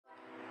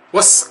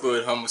What's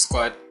good, Humble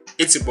Squad?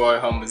 It's your boy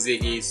Humble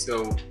Ziggy.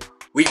 So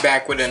we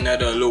back with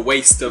another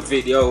louaista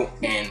video,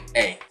 and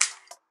hey,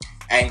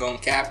 I ain't gonna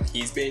cap,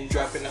 he's been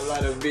dropping a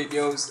lot of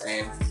videos,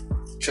 and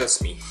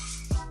trust me,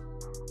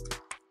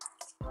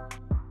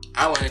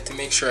 I wanted to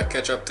make sure I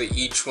catch up to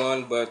each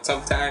one, but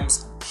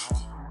sometimes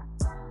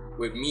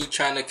with me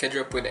trying to catch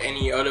up with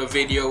any other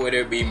video, whether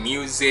it be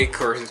music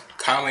or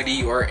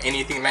comedy or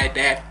anything like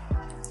that,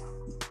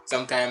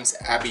 sometimes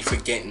I be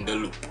forgetting the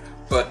loop.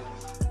 But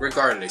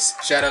regardless,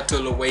 shout out to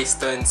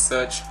louaista and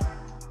such.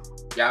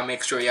 Y'all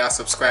make sure y'all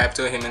subscribe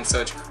to him and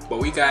such. But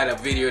we got a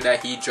video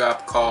that he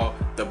dropped called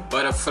The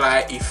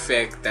Butterfly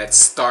Effect that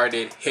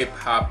started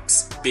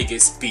hip-hop's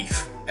biggest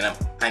beef.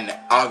 And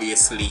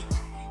obviously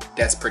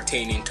that's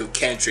pertaining to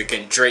Kendrick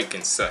and Drake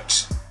and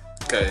such.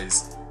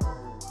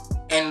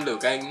 And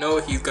look, I know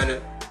he's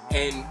gonna,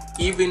 and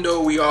even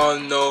though we all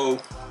know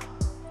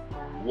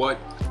what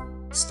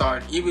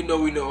started, even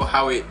though we know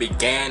how it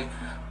began,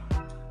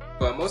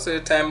 but most of the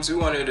times we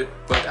wanted to,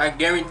 but I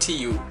guarantee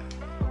you,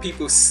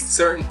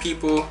 certain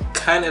people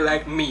kind of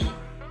like me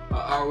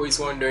are always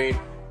wondering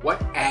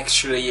what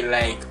actually,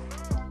 like,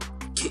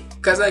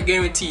 because I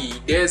guarantee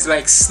there's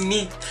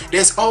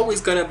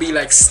always gonna be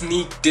like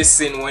sneak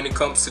dissing when it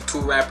comes to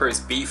two rappers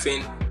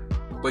beefing,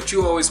 but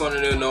you always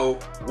wanted to know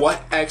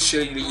what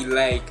actually,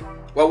 like,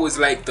 what was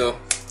like the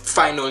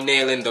final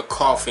nail in the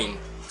coffin,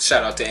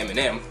 shout out to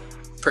Eminem,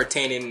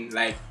 pertaining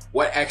like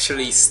what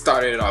actually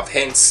started it off,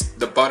 hence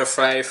the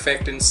butterfly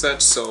effect and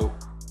such. So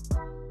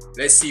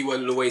let's see what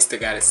louaista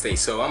gotta say.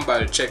 So I'm about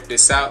to check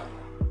this out.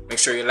 Make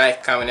sure you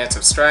like, comment, and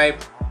subscribe.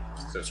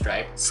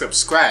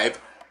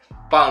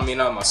 Follow me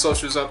on all my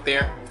socials up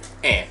there.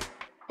 And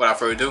without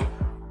further ado,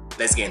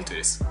 let's get into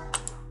this.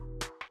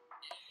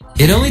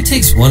 It only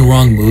takes one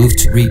wrong move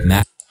to reap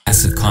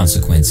massive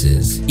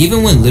consequences,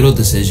 even when little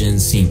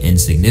decisions seem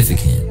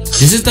insignificant.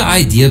 This is the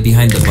idea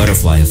behind the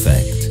butterfly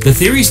effect. The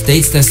theory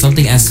states that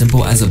something as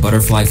simple as a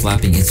butterfly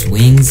flapping its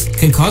wings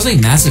can cause a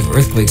massive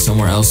earthquake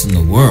somewhere else in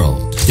the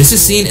world. This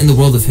is seen in the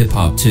world of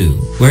hip-hop too,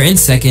 where in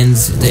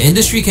seconds, the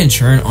industry can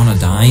churn on a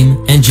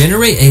dime and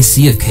generate a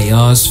sea of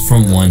chaos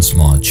from one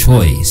small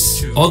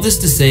choice. All this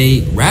to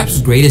say, rap's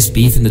greatest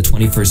beef in the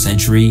 21st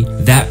century,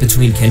 that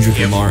between Kendrick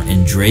Lamar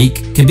and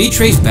Drake, can be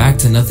traced back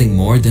to nothing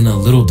more than a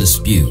little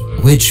dispute,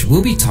 which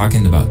we'll be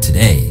talking about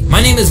today.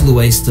 My name is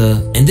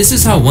louaista, and this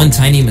is how one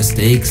tiny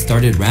mistake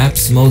started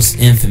rap's most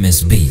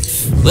infamous beef.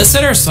 Let's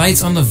set our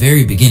sights on the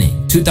very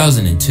beginning,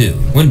 2002,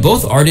 when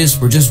both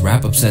artists were just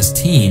rap-obsessed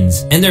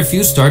teens, and their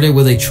feud started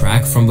with a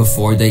track from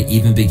before they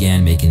even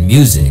began making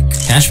music.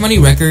 Cash Money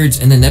Records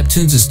and the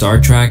Neptunes' Star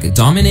track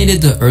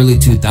dominated the early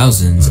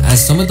 2000s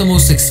as some of the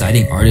most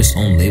exciting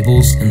artist-owned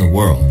labels in the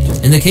world.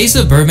 In the case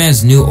of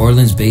Birdman's New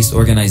Orleans-based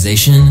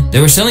organization,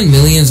 they were selling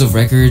millions of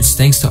records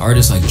thanks to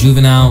artists like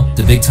Juvenile,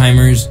 The Big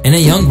Timers, and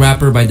a young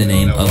rapper by the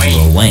name of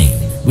Lil Wayne.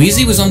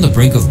 Weezy was on the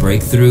brink of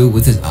breakthrough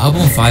with his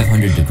album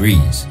 500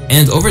 Degrees,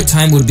 and over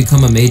time would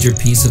become a major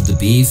piece of the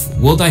beef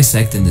we'll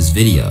dissect in this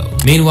video.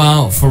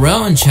 Meanwhile,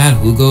 Pharrell and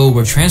Chad Hugo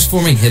were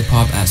transforming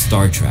hip-hop at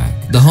Star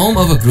Track, the home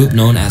of a group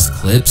known as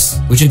Clips,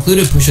 which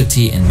included Pusha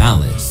T and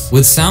Malice,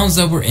 with sounds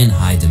that were in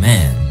high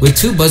demand. With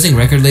two buzzing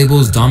record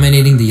labels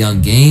dominating the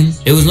young game,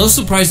 it was no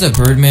surprise that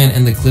Birdman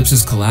and the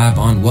Clips' collab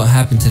on What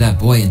Happened to That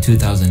Boy in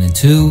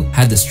 2002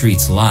 had the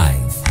streets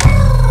live.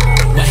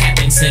 What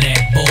happened to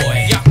that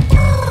boy?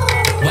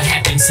 What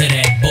happened to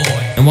that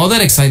boy? And while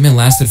that excitement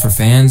lasted for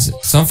fans,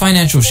 some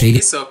financial shady—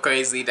 It's so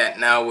crazy that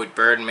now with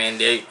Birdman,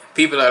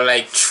 people are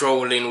like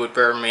trolling with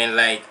Birdman.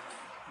 Like,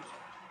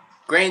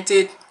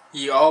 granted,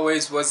 he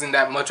always wasn't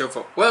that much of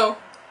a, well,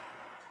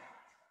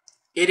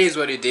 it is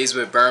what it is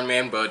with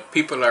Birdman, but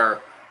people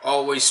are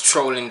always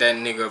trolling that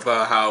nigga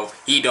about how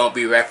he don't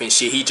be rapping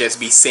shit, he just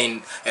be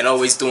saying and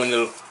always doing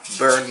the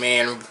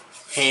Birdman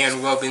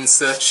hand rubbing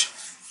such.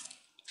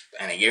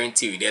 And I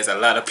guarantee you there's a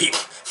lot of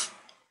people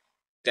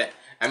that,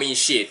 I mean,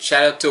 shit,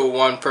 shout out to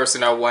one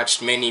person I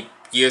watched many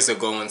years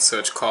ago and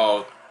such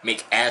called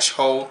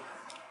McAshhole,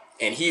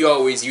 and he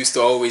always used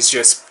to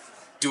just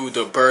do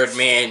the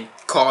Birdman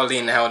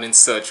calling out and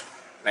such,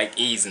 like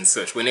ease and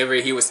such. Whenever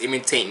he was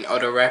imitating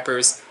other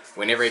rappers,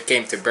 whenever it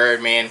came to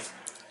Birdman,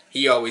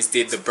 he always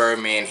did the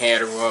Birdman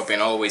hand rub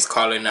and always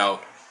calling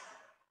out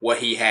what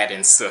he had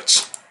and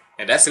such.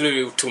 And that's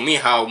literally, to me,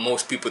 how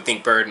most people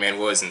think Birdman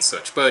was and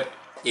such. But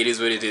it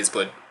is what it is,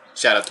 but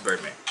shout out to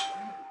Birdman.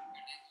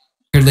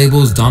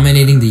 Labels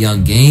dominating the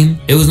young game,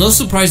 it was no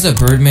surprise that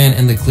Birdman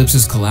and the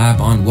Clips' collab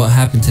on What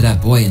Happened to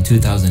That Boy in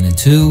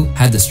 2002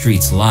 had the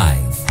streets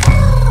live.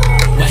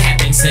 What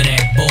happened to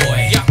that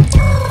boy?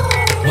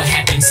 What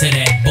happened to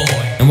that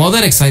boy? And while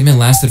that excitement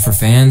lasted for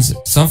fans,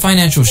 some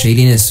financial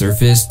shadiness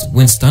surfaced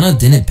when Stunna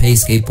didn't pay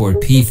Skateboard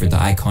P for the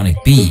iconic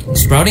beat,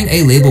 sprouting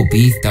a label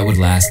beef that would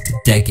last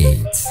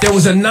decades. There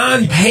was a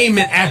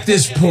non-payment at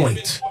this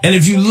point. And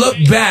if you look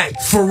back,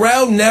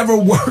 Pharrell never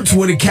worked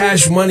with a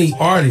Cash Money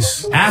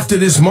artist after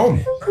this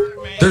moment.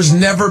 There's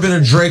never been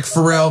a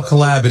Drake-Pharrell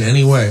collab in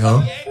any way,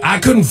 huh? I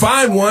couldn't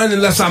find one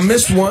unless I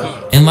missed one.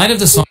 In light of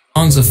the song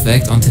song's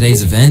effect on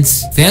today's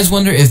events, fans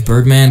wonder if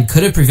Birdman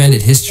could have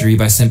prevented history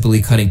by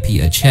simply cutting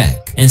Pete a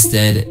check.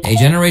 Instead, a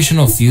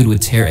generational feud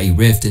would tear a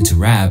rift into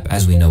rap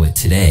as we know it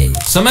today.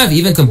 Some have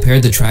even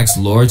compared the track's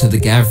lore to the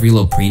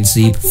Gavrilo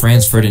Princip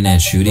Franz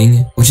Ferdinand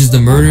shooting, which is the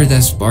murder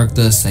that sparked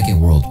the Second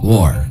World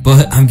War.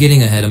 But I'm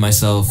getting ahead of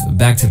myself.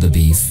 Back to the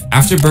beef.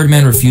 After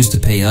Birdman refused to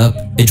pay up,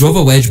 it drove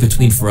a wedge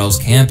between Pharrell's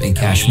camp and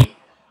Cash Money.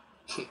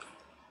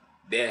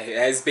 There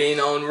has been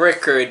on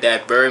record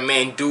that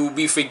Birdman do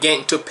be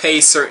forgetting to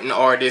pay certain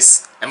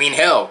artists. I mean,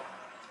 hell,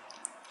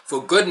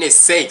 for goodness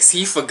sakes,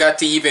 he forgot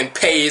to even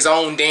pay his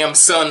own damn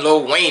son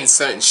Lil Wayne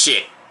certain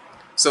shit.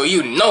 So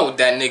you know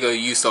that nigga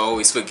used to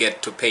always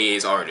forget to pay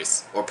his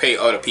artists or pay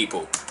other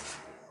people.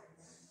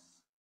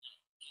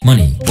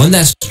 Money, one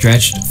that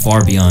stretched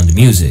far beyond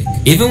music.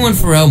 Even when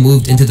Pharrell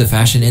moved into the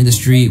fashion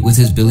industry with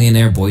his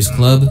Billionaire Boys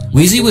Club,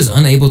 Weezy was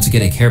unable to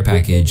get a care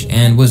package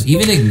and was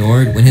even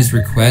ignored when his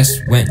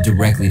request went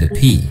directly to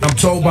P. I'm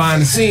told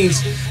behind the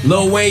scenes,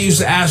 Lil Wayne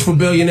used to ask for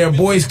Billionaire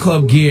Boys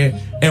Club gear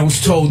and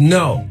was told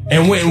no,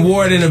 and went and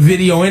wore it in a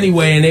video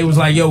anyway, and they was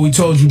like, yo, we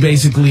told you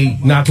basically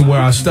not to wear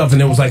our stuff, and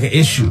it was like an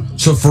issue.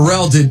 So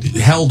Pharrell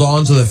held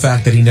on to the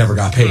fact that he never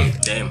got paid.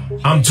 Damn.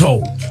 I'm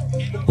told.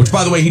 Which,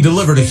 by the way, he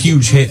delivered a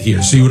huge hit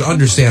here, so you would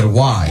understand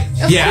why.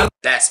 Yeah.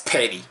 That's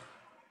petty.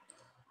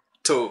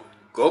 To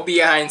go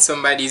behind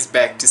somebody's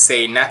back to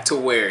say not to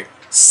wear it,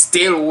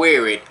 still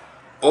wear it,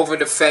 over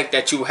the fact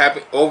that you have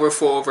it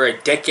for over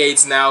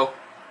decades now,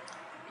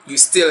 you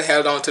still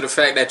held on to the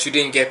fact that you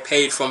didn't get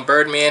paid from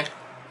Birdman.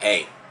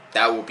 Hey,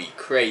 that would be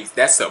crazy.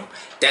 That's some,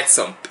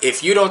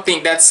 if you don't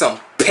think that's some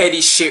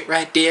petty shit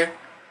right there,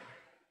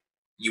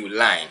 you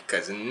lying,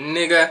 cause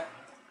nigga,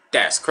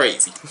 that's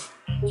crazy.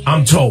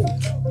 I'm told.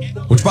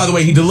 Which, by the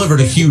way, he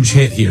delivered a huge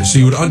hit here, so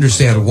you would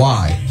understand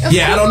why.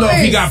 Yeah, I don't know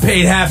if he got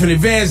paid half in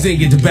advance, didn't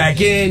get the back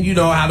end, you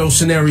know how those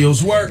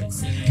scenarios work.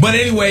 But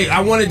anyway,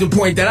 I wanted to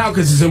point that out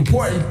because it's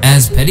important.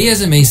 As petty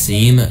as it may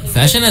seem,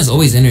 fashion has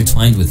always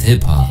intertwined with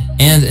hip-hop.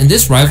 And in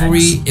this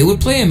rivalry, it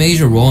would play a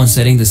major role in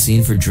setting the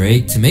scene for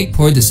Drake to make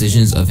poor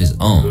decisions of his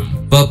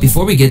own. But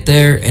before we get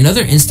there,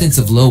 another instance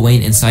of Lil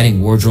Wayne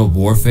inciting wardrobe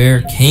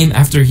warfare came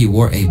after he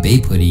wore a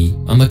Bape hoodie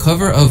on the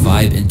cover of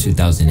Vibe in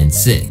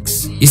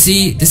 2006. You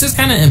see, this is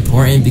kinda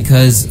important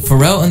because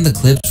Pharrell and the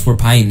Clips were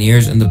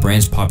pioneers in the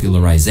brand's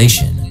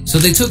popularization. So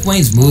they took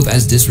Wayne's move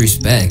as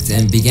disrespect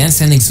and began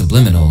sending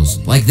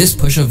subliminals, like this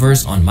push-up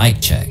verse on Mic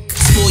Check.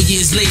 4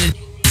 years later,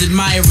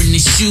 admiring the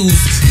shoes.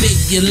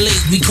 Babe, you're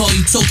late, we call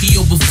you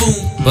Tokyo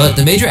Buffoon. But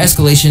the major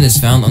escalation is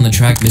found on the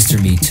track Mr.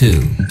 Me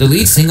Too, the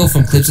lead single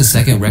from Clips'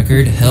 second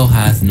record, Hell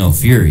Hath No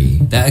Fury,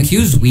 that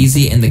accused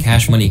Weezy and the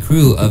Cash Money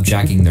crew of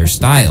jacking their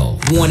style.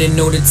 Wanna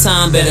know the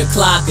time, better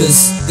clock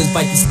us.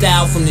 Despite the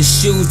style from the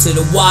shoes to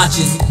the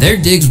watches. Their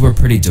digs were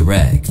pretty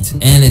direct,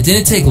 and it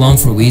didn't take long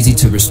for Weezy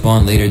to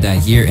respond later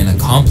that year in a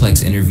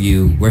Complex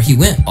interview where he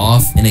went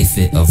off in a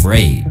fit of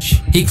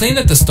rage. He claimed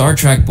that the Star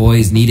Trek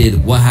boys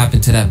needed What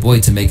Happened to That Boy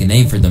to make a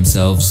name for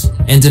themselves,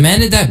 and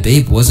demanded that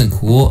Bape wasn't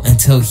cool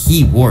until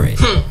he wore it.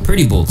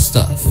 Pretty bold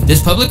stuff.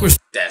 This public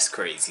That's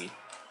crazy.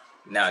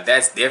 Now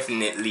that's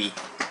definitely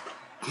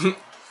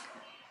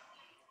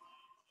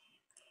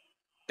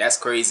that's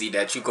crazy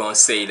that you gonna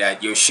say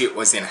that your shit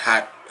wasn't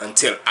hot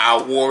until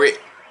I wore it.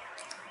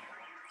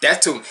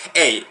 That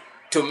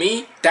to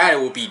me, that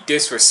would be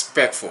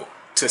disrespectful.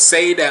 To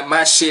say that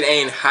my shit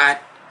ain't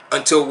hot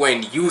until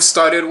when you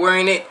started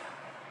wearing it.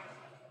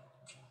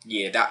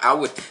 Yeah, that I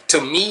would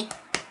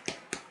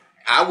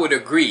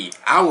agree.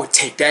 I would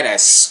take that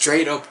as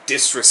straight up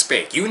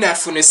disrespect. You not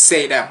finna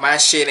say that my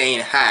shit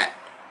ain't hot,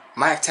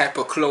 my type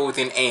of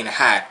clothing ain't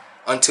hot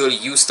until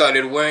you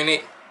started wearing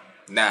it.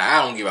 Nah,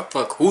 I don't give a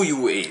fuck who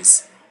you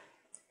is.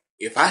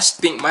 If I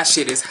think my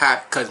shit is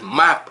hot cause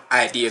my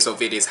ideas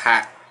of it is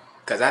hot,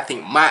 cause I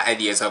think my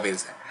ideas of it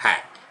is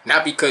hot,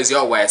 not because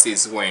your ass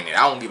is wearing it.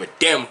 I don't give a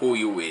damn who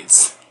you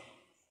is.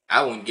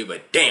 I won't give a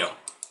damn.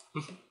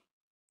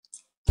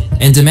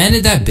 And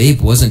demanded that Bape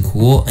wasn't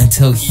cool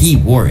until he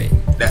wore it.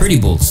 Pretty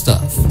bold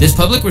stuff. This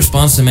public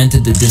response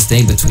cemented the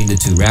disdain between the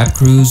two rap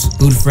crews,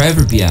 who'd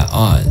forever be at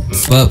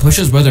odds. But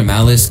Pusha's brother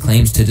Malice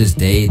claims to this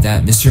day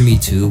that Mr. Me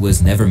Too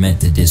was never meant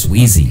to diss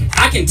Weezy.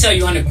 I can tell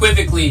you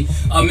unequivocally,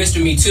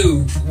 Mr. Me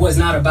Too was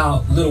not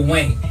about Lil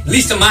Wayne. At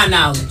least to my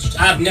knowledge,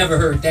 I've never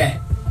heard that.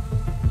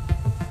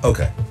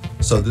 Okay.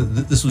 So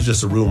this was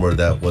just a rumor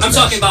that was. I'm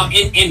talking about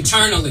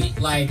internally.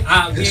 Like,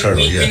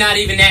 we're not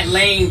even that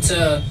lame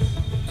to,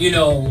 you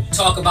know,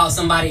 talk about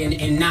somebody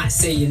and not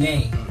say your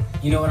name.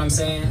 You know what I'm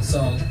saying? So,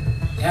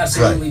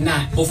 absolutely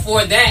not.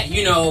 Before that,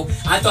 you know,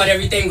 I thought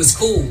everything was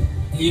cool.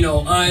 You know,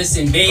 us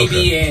and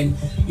Baby and,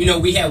 you know,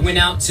 we had went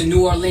out to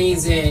New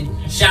Orleans and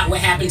shot What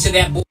Happened to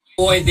That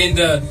Boy. Then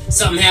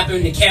something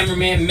happened, the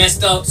cameraman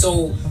messed up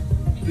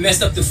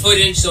the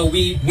footage, so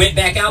we went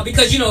back out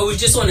because, you know, it was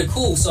just on the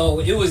cool.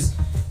 So, it was,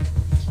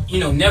 you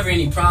know, never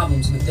any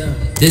problems with them.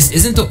 This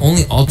isn't the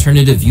only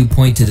alternative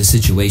viewpoint to the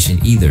situation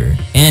either.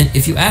 And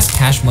if you ask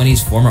Cash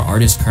Money's former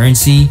artist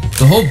Currency,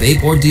 the whole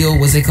Bape ordeal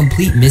was a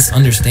complete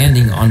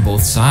misunderstanding on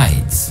both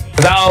sides.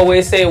 I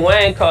always say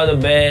Wayne called a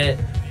bad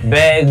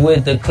bag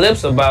with the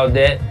clips about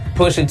that.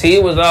 Pusha T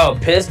was all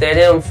pissed at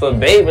him for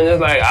Bape, and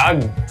it's like, I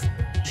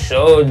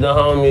showed the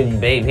homie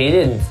Bape, he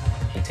didn't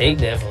take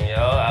that from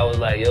y'all. I was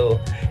like, yo,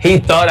 he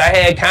thought I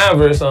had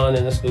Converse on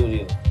in the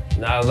studio.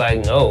 And I was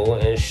like, no,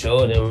 and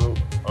showed him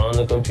on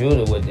the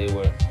computer what they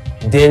were.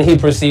 Then he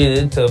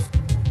proceeded to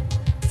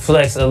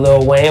flex a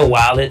Lil Wayne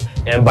wallet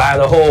and buy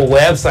the whole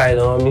website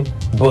on me.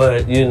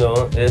 But, you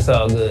know, it's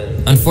all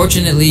good.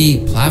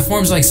 Unfortunately,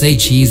 platforms like Say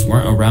Cheese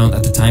weren't around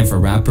at the time for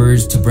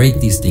rappers to break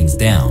these things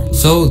down.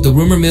 So the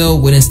rumor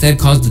mill would instead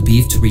cause the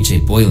beef to reach a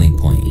boiling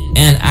point.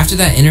 And after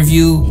that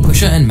interview,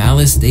 Pusha and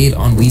Malice stayed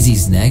on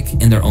Weezy's neck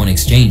in their own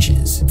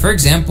exchanges. For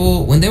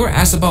example, when they were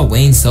asked about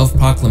Wayne's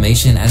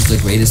self-proclamation as the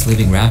greatest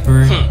living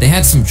rapper, they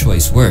had some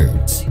choice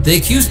words. They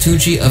accused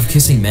Tucci of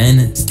kissing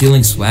men,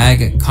 stealing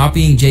swag,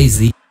 copying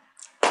Jay-Z.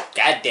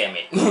 God damn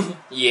it.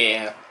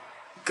 Yeah.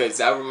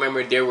 Because I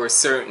remember there were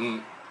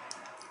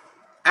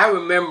I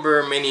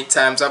remember many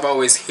times I've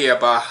always hear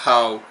about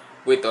how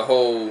with the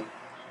whole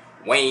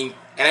Wayne,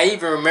 and I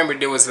even remember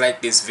there was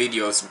like this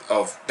videos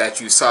of that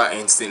you saw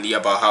instantly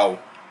about how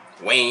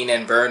Wayne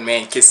and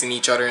Birdman kissing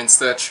each other and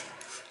such.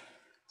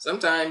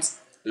 Sometimes,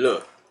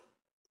 look,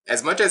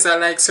 as much as I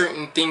like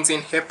certain things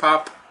in hip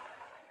hop,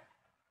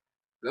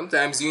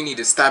 sometimes you need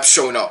to stop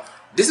showing up.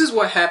 This is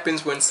what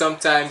happens when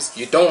sometimes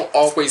you don't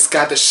always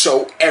gotta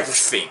show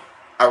everything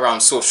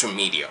around social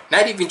media.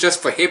 Not even just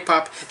for hip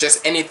hop,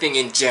 just anything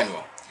in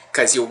general.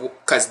 Cause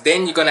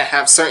then you're gonna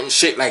have certain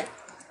shit like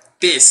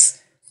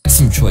this.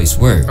 Some choice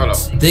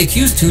words. They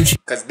accused Tucci.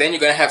 Cause then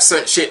you're gonna have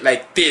certain shit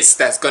like this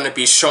that's gonna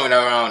be shown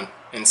around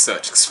and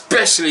such.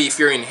 Especially if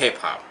you're in hip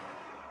hop.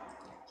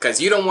 Cause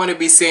you don't wanna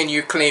be saying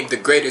you claim the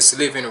greatest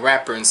living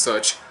rapper and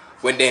such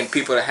when then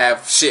people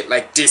have shit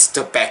like this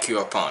to back you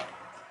up on.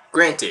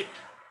 Granted,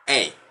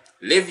 hey,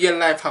 live your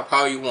life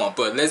how you want,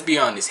 but let's be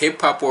honest,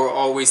 hip-hop we're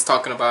always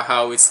talking about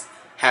how it's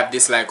have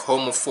this like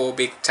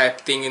homophobic type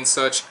thing and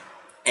such,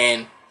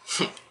 and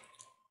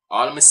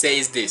all I'm gonna say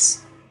is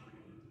this.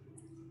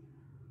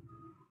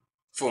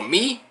 For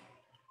me,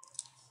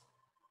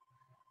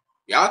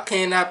 y'all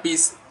cannot be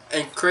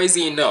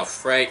crazy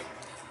enough, right?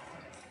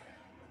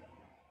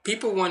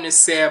 People want to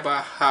say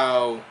about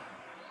how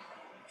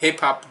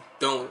hip-hop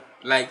don't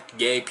like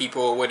gay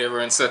people or whatever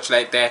and such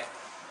like that.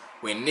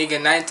 When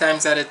nigga 9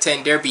 times out of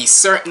 10 there be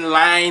certain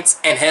lines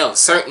and hell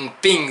certain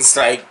things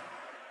like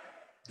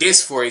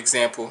this, for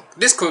example.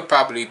 This could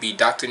probably be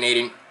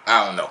doctrinating,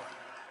 I don't know.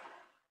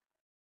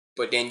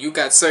 But then you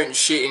got certain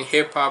shit in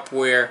hip hop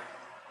where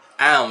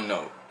I don't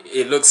know,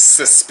 it looks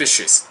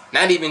suspicious.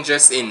 Not even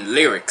just in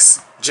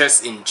lyrics,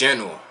 just in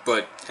general.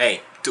 But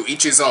hey, to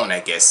each his own,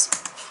 I guess.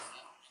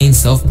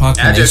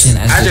 Self-proclamation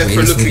as the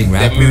greatest living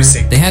rapper,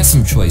 they had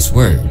some choice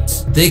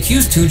words. They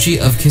accused Tucci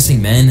of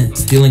kissing men,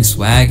 stealing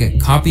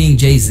swag, copying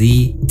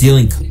Jay-Z,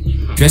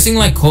 dressing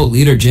like cult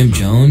leader Jim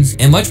Jones,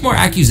 and much more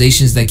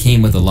accusations that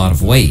came with a lot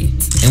of weight.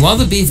 And while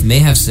the beef may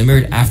have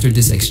simmered after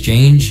this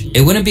exchange,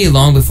 it wouldn't be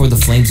long before the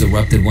flames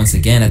erupted once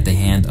again at the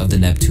hand of the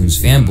Neptunes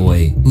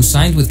fanboy, who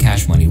signed with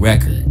Cash Money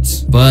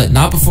Records. But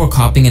not before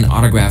copying an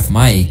autograph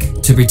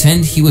mic to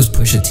pretend he was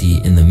Pusha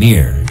T in the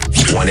mirror.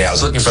 One day I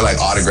was looking for like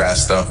autograph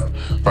stuff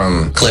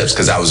from Clips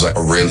because I was like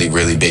a really,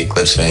 really big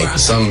Clips fan.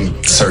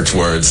 Some search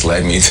words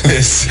led me to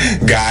this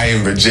guy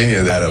in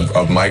Virginia that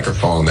a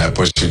microphone that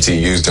Pusha T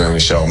used during the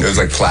show. It was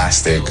like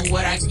plastic,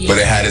 but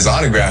it had his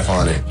autograph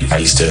on it. I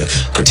used to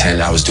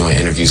pretend I was doing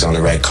interviews on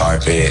the red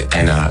carpet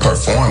and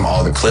perform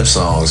all the Clip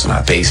songs in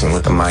my basement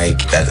with the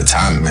mic. At the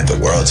time, it meant the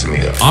world to me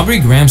though. Aubrey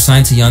Graham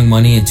signed to Young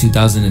Money in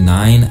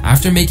 2009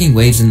 after making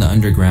waves in the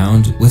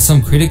underground with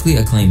some critically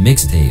acclaimed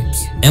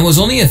mixtapes, and was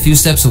only a few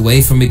steps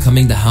away from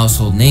becoming the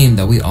household name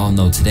that we all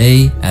know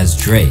today as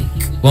Drake.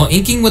 While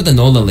inking with the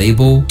NOLA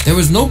label, there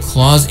was no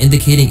clause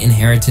indicating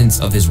inheritance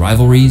of his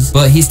rivalries,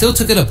 but he still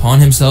took it upon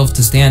himself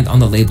to stand on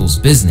the label's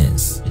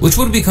business, which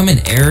would become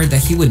an error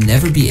that he would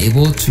never be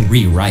able to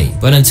rewrite.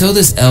 But until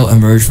this L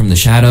emerged from the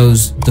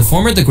shadows, the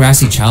former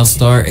Degrassi child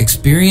star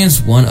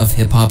experienced one of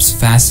hip-hop's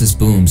fastest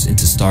booms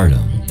into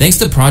stardom, thanks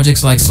to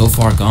projects like So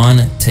Far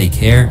Gone, Take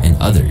Care, and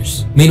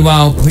others.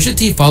 Meanwhile, Pusha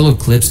T followed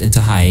Clips into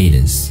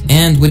hiatus,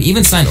 and would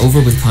even sign over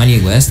with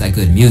Kanye West at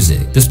Good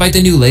Music. Despite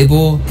the new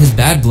label, his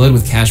bad blood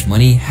with Cash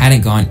Money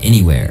hadn't gone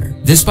anywhere.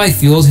 This fight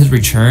fueled his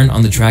return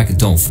on the track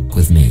Don't F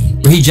With Me,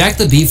 where he jacked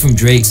the beat from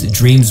Drake's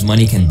Dreams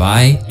Money Can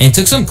Buy and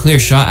took some clear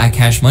shot at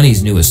Cash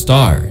Money's newest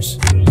stars.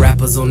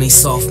 Rappers only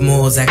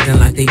sophomores acting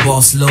like they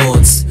boss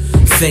lords.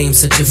 Fame's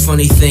such a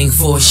funny thing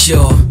for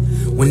sure.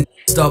 When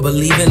start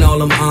believing all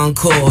them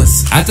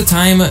encores. At the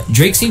time,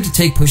 Drake seemed to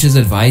take Pusha's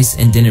advice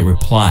and didn't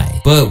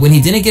reply. But when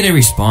he didn't get a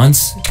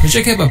response,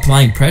 Pusha kept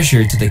applying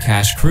pressure to the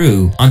Cash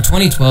crew on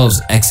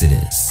 2012's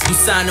Exodus. You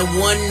signed to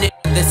one nigga,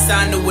 that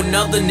signed to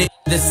another nigga,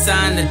 that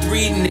signed to 3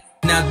 niggas.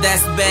 Now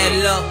that's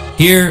bad luck.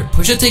 Here,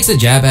 Pusha takes a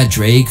jab at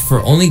Drake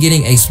for only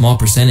getting a small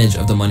percentage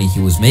of the money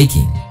he was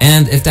making.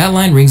 And if that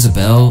line rings a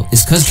bell,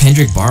 it's cause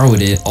Kendrick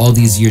borrowed it all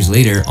these years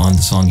later on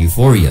the song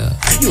Euphoria.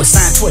 You was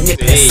signed to a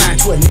nigga that signed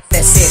to a nigga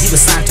that said he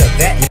was signed to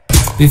that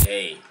nigga.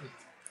 Hey,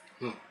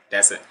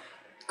 that's it.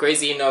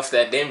 Crazy enough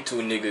that them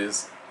two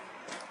niggas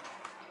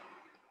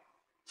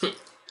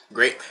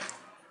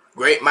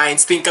Great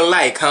minds think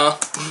alike, huh?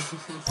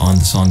 On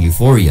the song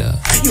Euphoria.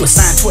 You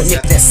assigned to a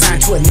nigga that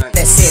signed to a nigga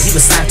that said he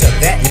was signed to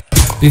that.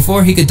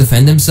 Before he could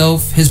defend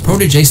himself, his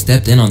protege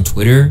stepped in on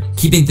Twitter,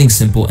 keeping things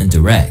simple and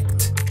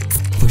direct.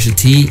 Pusha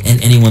T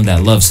and anyone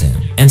that loves him.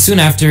 And soon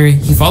after,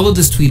 he followed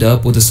this tweet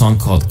up with a song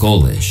called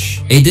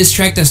Goalish, a diss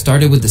track that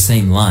started with the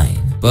same line.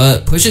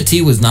 But Pusha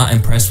T was not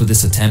impressed with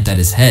this attempt at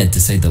his head,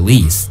 to say the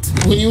least.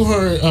 When you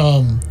heard,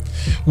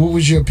 what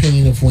was your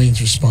opinion of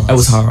Wayne's response? It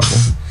was horrible.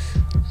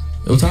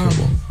 It was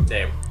horrible.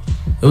 Damn.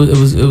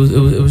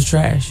 It was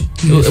trash.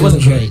 It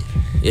wasn't great.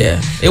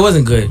 Yeah, it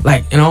wasn't good.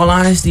 Like, in all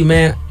honesty,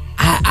 man,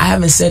 I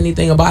haven't said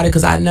anything about it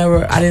because I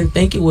didn't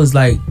think it was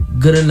like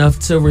good enough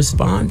to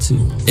respond to.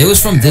 It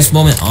was from this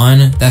moment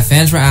on that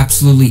fans were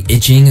absolutely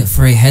itching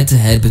for a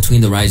head-to-head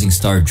between the rising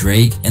star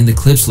Drake and the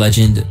Clips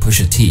legend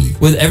Pusha T.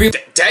 With every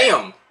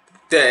Damn!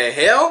 The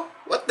hell?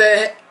 What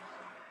the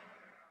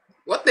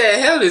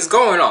hell is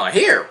going on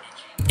here?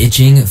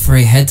 Itching for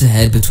a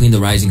head-to-head between the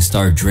rising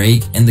star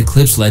Drake and the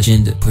Clips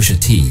legend Pusha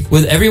T,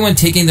 with everyone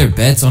taking their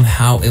bets on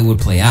how it would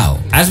play out.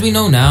 As we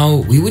know now,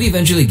 we would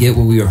eventually get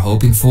what we were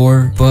hoping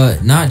for,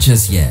 but not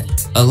just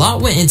yet. A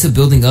lot went into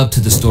building up to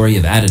the story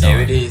of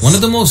Adidon, one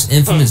of the most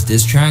infamous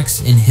diss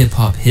tracks in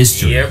hip-hop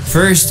history. Yep.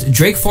 First,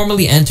 Drake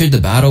formally entered the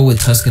battle with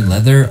Tuscan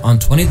Leather on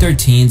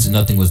 2013's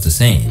Nothing Was the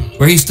Same,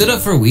 where he stood up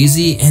for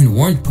Weezy and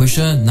warned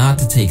Pusha not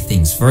to take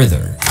things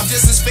further. I'm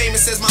just as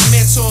famous as my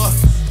mentor,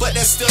 but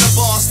that's still a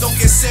boss, don't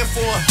get sent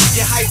for.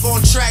 Get hype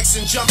on tracks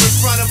and jump in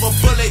front of a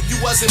bullet you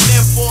wasn't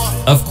meant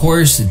for. Of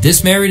course,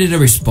 this merited a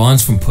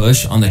response from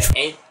Push on the track.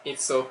 Ain't it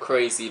so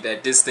crazy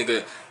that this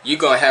nigga, you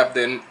gonna have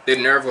the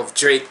nerve of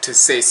Drake to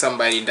say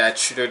somebody the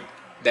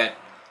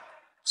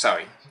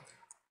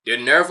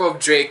nerve of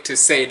Drake to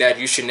say that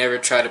you should never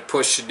try to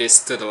push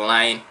this to the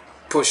line,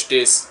 push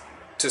this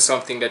to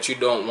something that you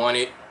don't want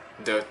it,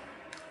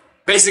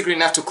 basically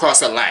not to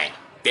cross a line.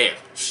 There,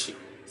 shit.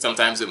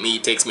 Sometimes with me,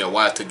 it takes me a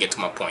while to get to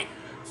my point.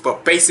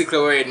 But basically,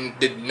 we're in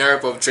the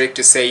nerve of Drake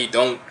to say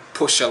don't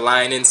push a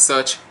line and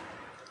such.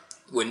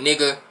 With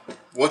nigga,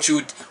 what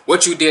you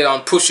did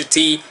on Pusha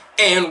T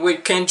and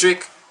with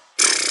Kendrick,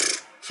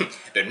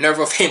 the nerve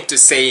of him to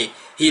say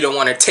he don't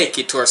want to take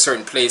it to a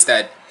certain place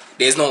that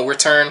there's no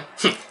return.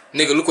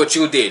 Nigga, look what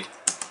you did.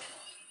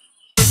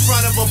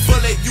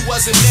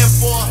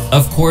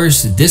 Of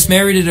course, this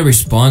merited a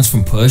response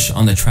from Push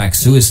on the track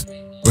Suicide,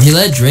 where he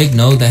let Drake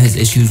know that his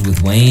issues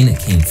with Wayne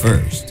came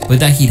first, but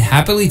that he'd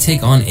happily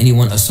take on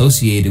anyone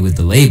associated with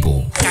the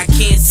label. I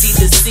can't see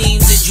the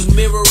seams as you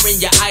mirroring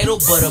your idol,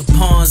 but a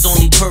pawn's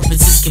only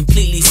purpose is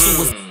completely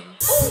suicide.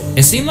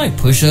 It seemed like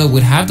Pusha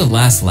would have the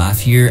last laugh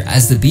here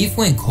as the beef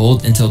went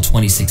cold until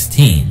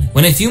 2016,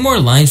 when a few more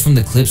lines from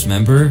the Clips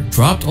member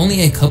dropped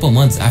only a couple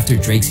months after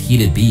Drake's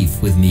heated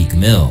beef with Meek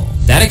Mill.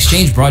 That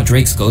exchange brought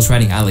Drake's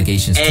ghostwriting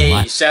allegations to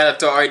light. Hey, shout out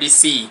to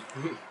RDC.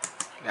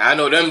 I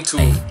know them too.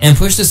 And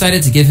Push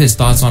decided to give his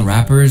thoughts on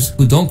rappers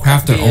who don't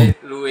craft their own.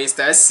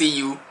 louaista, I see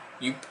you.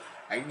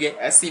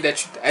 I see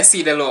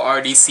that little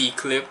RDC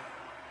clip.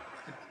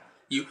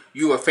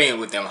 You were fan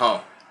with them,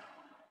 huh?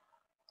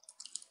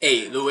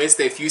 Hey,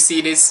 louaista, if you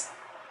see this,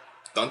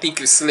 don't think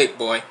you're slick,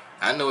 boy.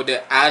 I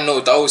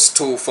know those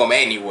two from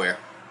anywhere.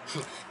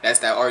 That's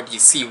that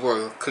RDC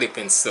world clip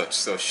and such.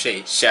 So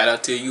shout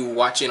out to you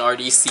watching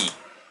RDC.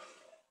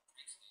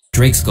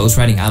 Drake's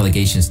ghostwriting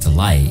allegations to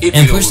light,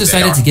 and Push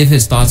decided to give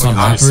his thoughts on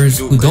rappers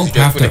who don't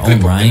craft their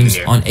own rhymes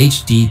on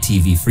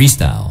HDTV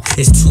Freestyle.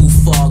 It's too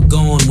far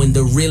gone when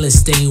the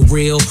realest ain't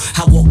real.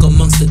 I walk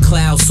amongst the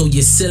clouds so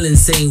your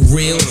ceilings ain't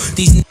real.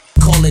 These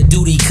call it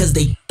duty cause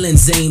they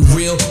feelings ain't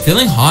real.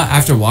 Feeling hot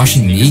after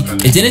washing Meek,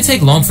 it didn't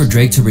take long for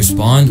Drake to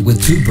respond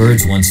with Two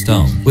Birds, One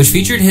Stone, which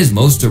featured his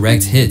most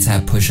direct hits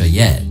at Pusha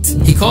yet.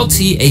 He called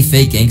T a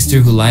fake gangster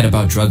who lied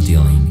about drug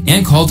dealing,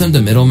 and called him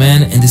the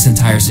middleman in this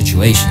entire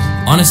situation.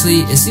 Honestly,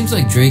 it seems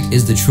like Drake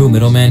is the true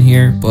middleman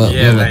here, but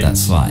we'll let that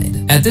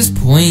slide. At this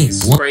point,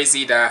 it's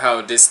crazy that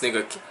how this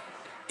nigga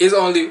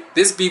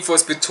this beef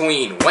was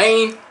between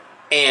Wayne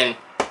and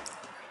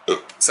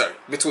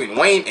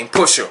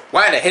Pusha.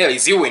 Why the hell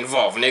is you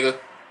involved, nigga?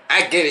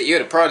 I get it, you're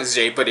the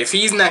protege, but if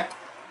he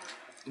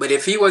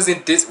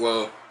wasn't this,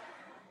 well,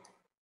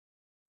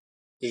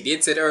 he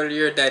did say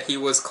earlier that he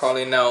was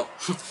calling out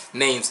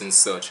names and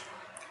such.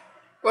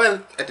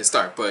 Well, at the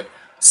start, but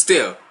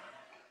still,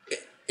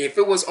 if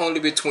it was only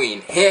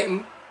between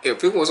him,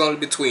 if it was only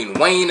between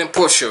Wayne and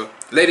Pusha,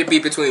 let it be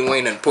between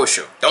Wayne and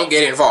Pusha. Don't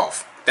get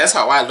involved. That's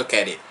how I look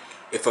at it.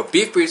 If a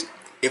beef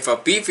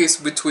is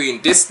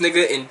between this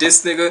nigga and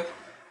this nigga,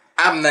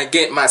 I'm not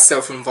getting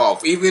myself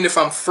involved. Even if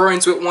I'm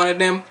friends with one of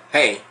them,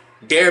 hey,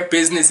 their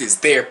business is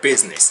their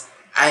business.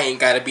 I ain't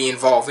gotta be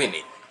involved in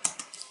it.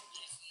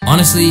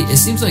 Honestly, it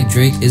seems like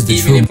Drake is the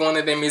Even if one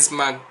of them is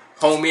my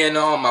homie and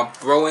all, my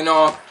bro and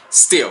all,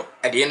 still,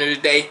 at the end of the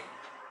day,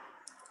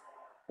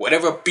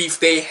 whatever beef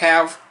they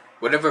have,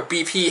 whatever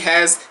beef he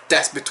has,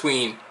 that's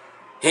between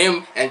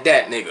him and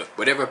that nigga.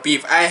 Whatever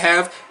beef I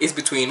have is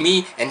between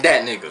me and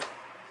that nigga.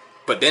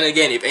 But then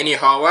again, if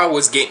anyhow I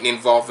was getting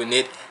involved in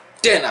it,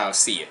 then I'll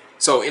see it.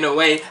 So in a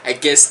way, I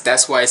guess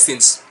that's why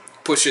since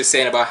Pusha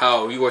saying about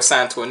how you were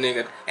signed to a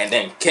nigga, and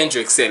then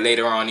Kendrick said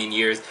later on in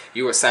years,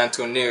 you were signed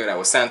to a nigga that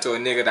was signed to a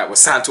nigga that was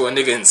signed to a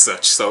nigga and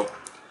such. So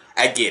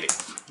I get it.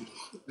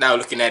 Now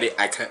looking at it,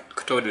 I could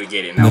totally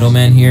get it now.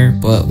 Middleman here,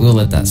 but we'll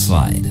let that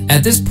slide.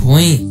 At this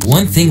point,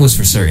 one thing was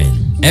for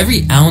certain.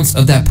 Every ounce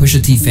of that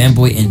Pusha T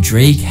fanboy in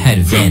Drake had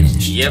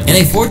vanished. Yep. And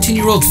a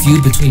 14-year-old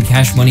feud between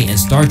Cash Money and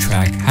Star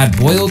Trek had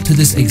boiled to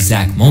this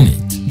exact moment.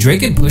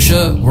 Drake and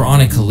Pusha were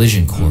on a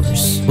collision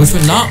course, which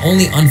would not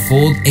only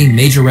unfold a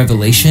major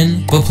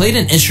revelation, but played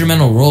an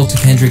instrumental role to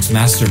Kendrick's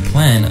master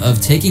plan of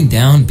taking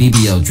down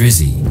BBL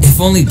Drizzy. If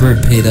only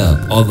Bird paid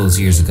up all those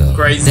years ago.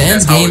 Crazy, the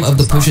end game of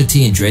the Pusha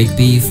T and Drake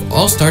beef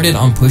all started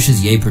on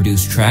Pusha's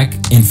Ye-produced track,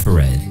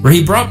 Infrared, where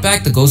he brought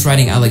back the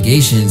ghostwriting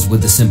allegations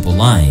with the simple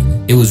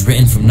line, "It was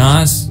written from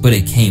Nas, but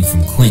it came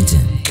from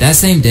Quentin." That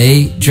same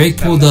day, Drake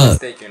pulled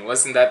up.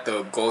 Wasn't that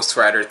the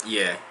ghostwriter?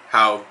 Yeah,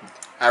 how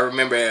I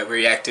remember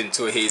reacting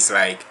to his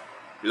like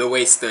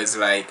louaista's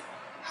like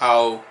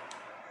how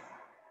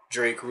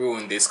Drake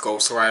ruined this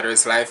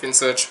ghostwriter's life and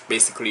such.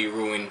 Basically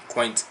ruined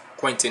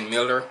Quentin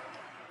Miller.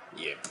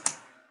 Yeah.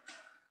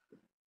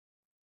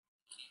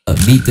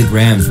 Beat the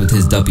Grams with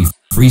his Duppy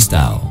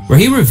freestyle, where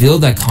he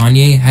revealed that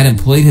Kanye had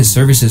employed his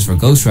services for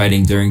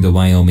ghostwriting during the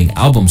Wyoming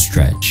album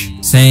stretch,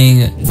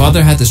 saying,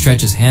 "Father had to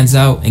stretch his hands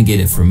out and get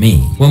it from me."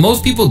 What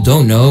most people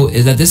don't know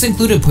is that this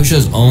included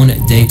Pusha's own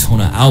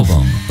Daytona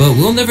album, but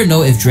we'll never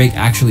know if Drake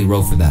actually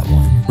wrote for that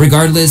one.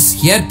 Regardless,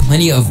 he had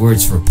plenty of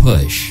words for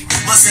Push.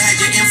 Must have had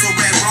your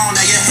infrared wrong,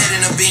 now your head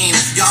in a beam.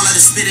 Y'all let it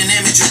spit an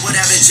image of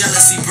whatever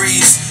jealousy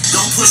breeds.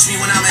 Don't push me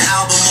when I'm in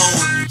album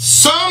mode.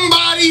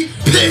 Somebody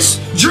piss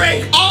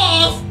Drake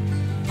off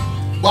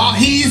while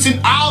he's in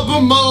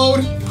album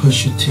mode.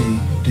 Pusha T,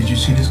 did you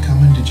see this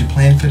coming? Did you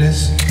plan for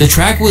this? The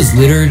track was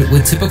littered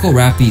with typical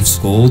rap beef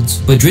scolds,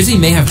 but Drizzy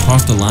may have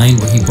crossed the line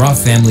where he brought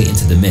family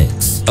into the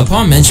mix.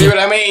 Upon mention— See what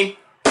I mean?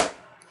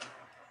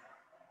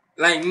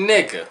 Like,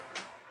 nigga,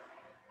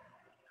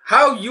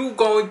 how you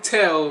gonna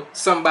tell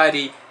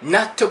somebody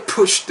not to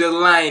push the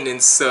line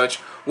and such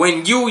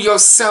when you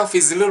yourself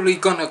is literally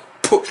gonna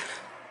put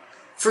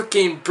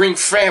freaking bring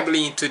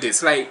family into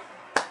this? Like,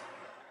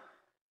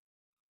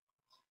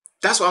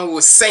 that's what I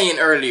was saying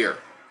earlier.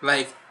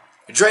 Like,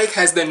 Drake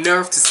has the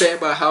nerve to say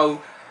about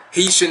how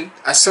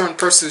a certain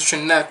person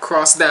should not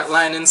cross that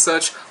line and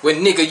such,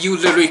 when nigga, you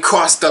literally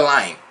crossed the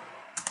line.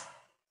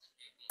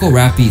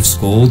 Rap beef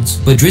scolds,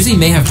 but Drizzy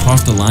may have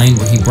crossed the line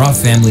where he brought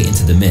family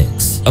into the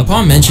mix.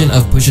 Upon mention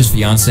of Push's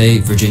fiancée,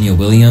 Virginia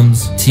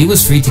Williams, T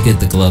was free to get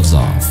the gloves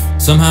off.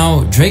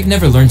 Somehow, Drake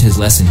never learned his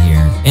lesson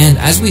here, and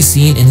as we've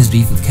seen in his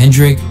beef with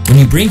Kendrick, when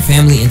you bring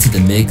family into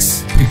the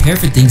mix, prepare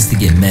for things to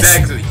get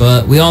messy. Exactly.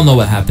 But we all know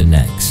what happened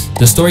next.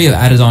 The story of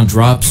Adidon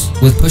drops,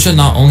 with Pusha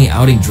not only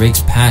outing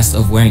Drake's past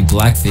of wearing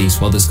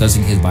blackface while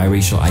discussing his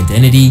biracial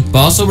identity, but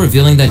also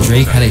revealing that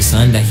Drake had a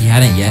son that he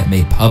hadn't yet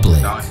made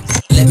public.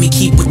 Let me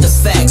keep with the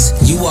facts.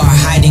 You are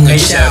hiding a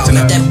child.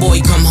 Let that boy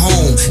come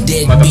home.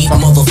 Deadbeat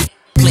mother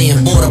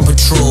playing border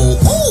patrol.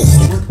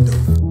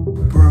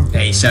 Ooh.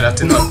 Hey, shout out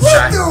to No Life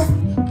Chat.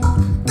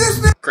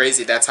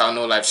 Crazy, that's how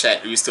No Life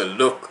Chat used to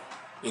look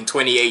in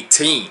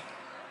 2018.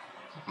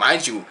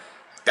 Mind you,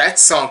 that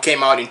song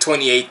came out in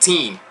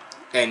 2018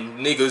 and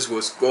niggas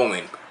was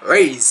going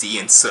crazy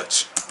and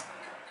such.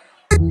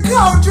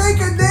 Yo, Drake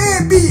and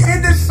deadbeat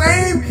in the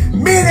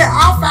same minute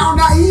I found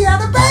out he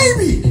had a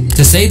baby.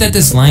 To say that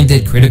this line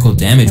did critical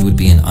damage would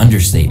be an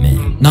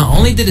understatement. Not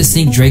only did it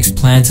sink Drake's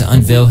plan to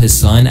unveil his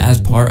son as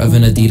part of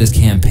an Adidas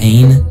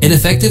campaign, it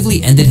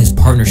effectively ended his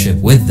partnership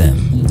with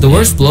them. The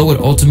worst blow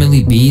would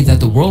ultimately be that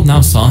the world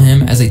now saw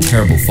him as a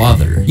terrible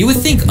father. You would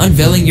think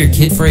unveiling your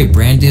kid for a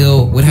brand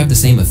deal would have the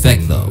same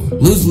effect though.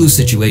 Lose-lose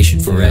situation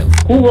for real.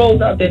 Who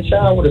rolls out their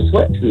child with a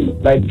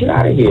sweatsuit? Like, get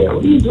out of here.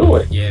 What are you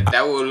doing? Yeah,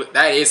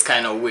 that is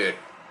kind of weird.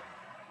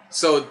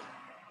 So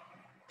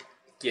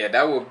yeah,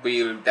 that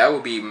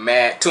would be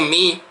mad. To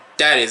me,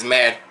 that is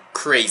mad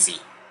crazy.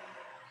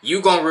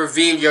 You gonna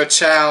reveal your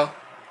child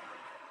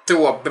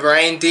through a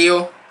brand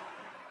deal?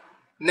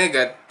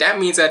 Nigga, that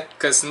means that,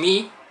 cause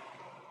me,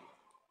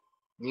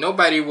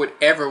 nobody would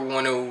ever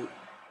want to.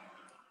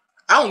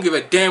 I don't give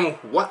a damn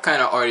what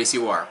kind of artist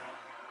you are.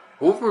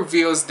 Who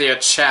reveals their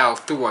child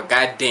through a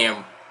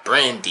goddamn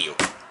brand deal?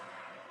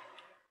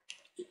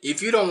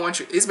 If you don't want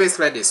it's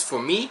basically like this.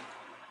 For me,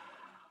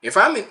 if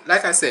I'm in,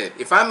 like I said,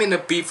 if I'm in a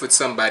beef with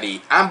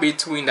somebody, I'm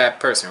between that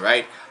person,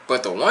 right?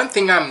 But the one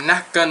thing I'm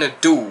not gonna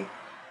do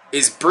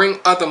is bring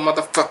other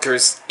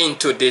motherfuckers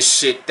into this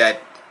shit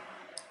that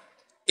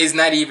is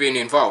not even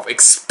involved,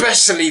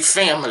 especially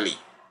family.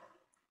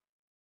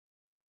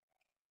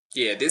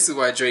 Yeah, this is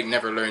why Drake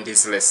never learned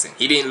his lesson.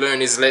 He didn't learn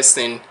his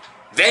lesson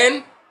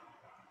then,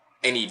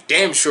 and he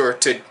damn sure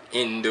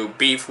in the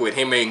beef with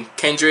him and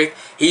Kendrick,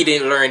 he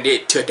didn't learn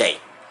it today.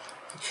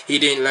 He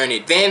didn't learn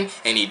it then,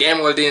 and he damn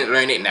well didn't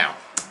learn it now.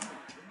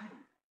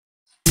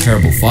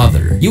 Terrible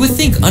father. You would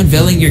think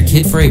unveiling your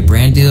kid for a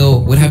brand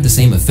deal would have the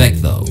same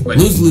effect though.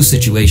 Lose-lose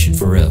situation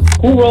for real.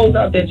 Who rolls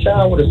out their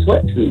child with a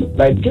sweatsuit?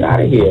 Like, get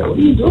out of here. What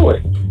are you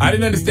doing? I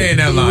didn't understand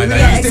that line. Yeah,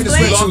 I understand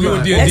the switch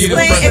with the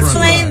Adidas.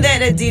 Explain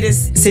that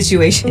Adidas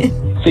situation.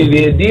 See,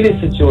 the Adidas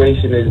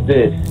situation is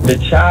this. The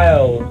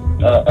child,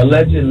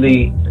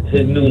 allegedly,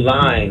 his new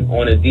line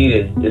on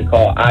Adidas is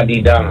called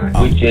Adidon,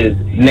 which is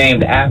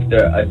named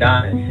after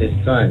Adonis,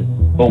 his son.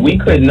 But we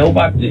couldn't know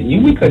about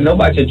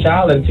your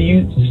child until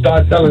you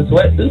start selling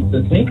sweatsuits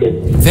and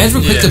sneakers. Fans were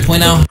quick to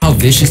point out how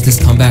vicious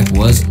this comeback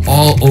was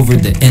all over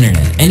the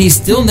internet, and he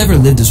still never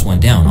lived this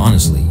one down,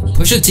 honestly.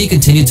 Pusha T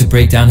continued to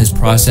break down his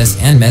process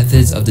and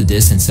methods of the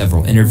diss in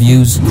several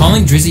interviews,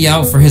 calling Drizzy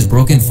out for his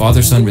broken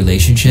father-son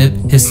relationship,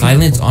 his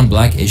silence on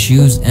black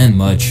issues, and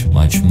much,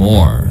 much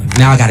more.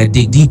 Now I gotta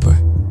dig deeper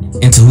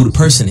into who the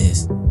person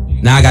is.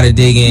 Now I gotta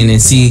dig in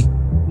and see,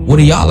 what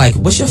are y'all like?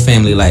 What's your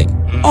family like?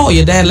 Oh,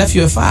 your dad left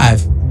you at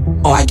 5.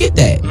 Oh, I get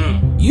that.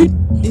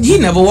 He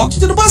never walked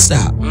you to the bus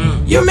stop.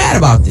 You're mad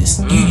about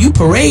this. You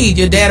parade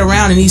your dad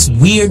around in these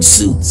weird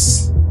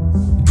suits.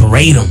 You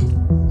parade him.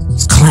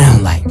 It's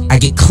clown-like. I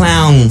get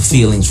clown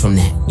feelings from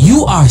that.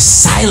 You are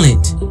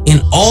silent in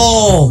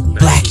all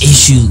black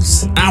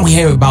issues. I don't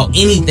hear about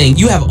anything.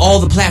 You have all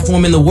the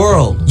platform in the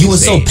world. You were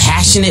so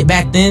passionate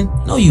back then.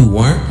 No, you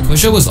weren't.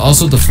 Pusha was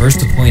also the first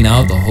to point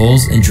out the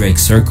holes in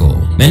Drake's circle.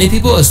 Many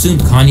people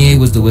assumed Kanye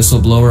was the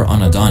whistleblower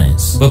on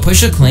Adonis, but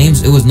Pusha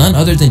claims it was none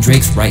other than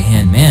Drake's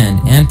right-hand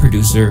man and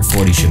producer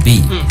 40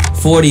 Shabib.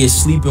 40 is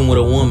sleeping with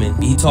a woman.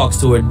 He talks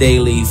to her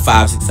daily,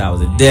 5-6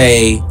 hours a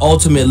day.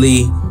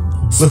 Ultimately,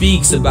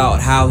 speaks about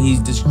how he's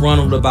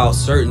disgruntled about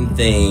certain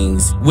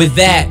things. With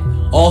that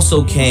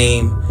also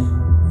came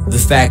the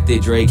fact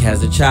that Drake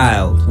has a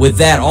child. With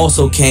that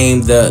also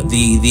came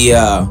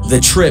the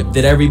trip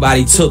that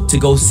everybody took to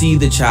go see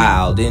the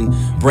child and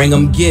bring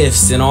him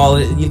gifts and all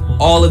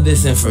of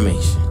this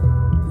information.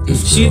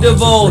 She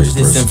divulged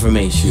this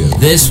information.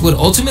 This would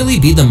ultimately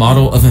be the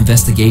model of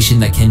investigation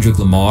that Kendrick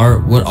Lamar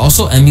would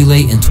also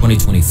emulate in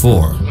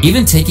 2024,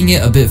 even taking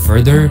it a bit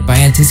further by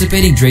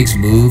anticipating Drake's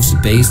moves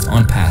based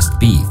on past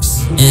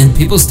beefs. And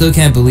people still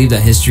can't believe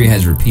that history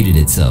has repeated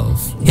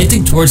itself,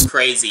 hinting towards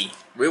crazy.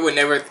 We would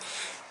never,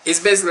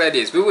 it's basically like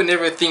this, we would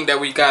never think that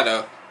we got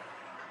a,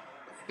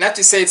 not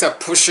to say it's a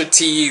Pusha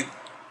T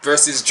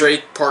versus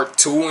Drake part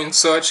 2 and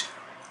such,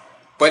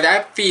 but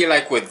I feel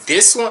like with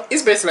this one,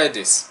 it's basically like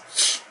this.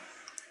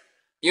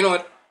 You know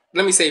what?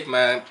 Let me say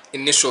my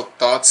initial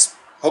thoughts.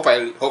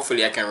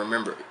 Hopefully I can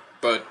remember it.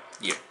 But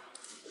yeah.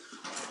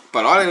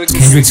 But all I'm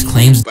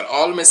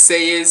gonna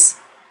say is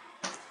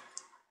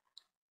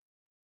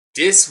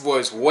this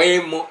was way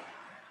more.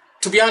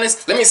 To be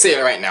honest, let me say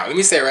it right now. Let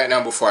me say it right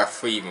now before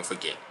I even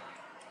forget.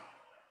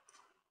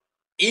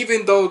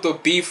 Even though the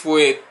beef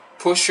with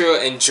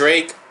Pusha and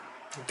Drake,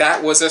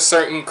 that was a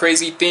certain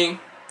crazy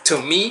thing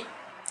to me.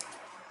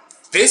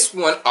 This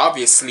one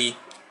obviously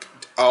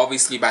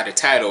by the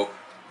title,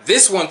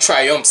 this one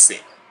triumphs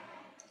it.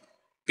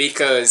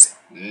 Because,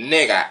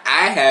 nigga,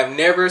 I have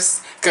never...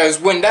 Because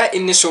when that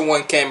initial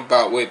one came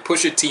about with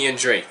Pusha T and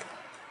Drake,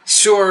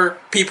 sure,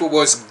 people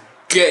was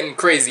getting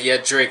crazy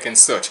at Drake and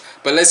such.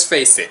 But let's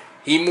face it,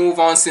 he moved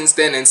on since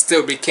then and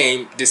still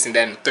became this and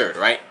that and third,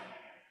 right?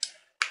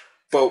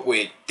 But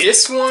with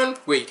this one,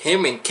 with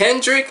him and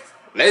Kendrick,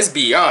 let's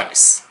be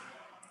honest.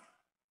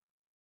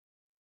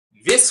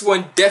 This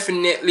one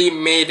definitely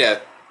made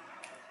a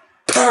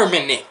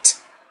permanent,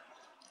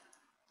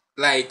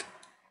 like,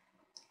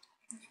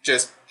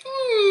 just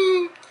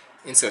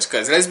and such.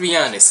 Because let's be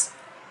honest,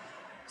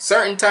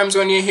 certain times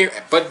when you hear,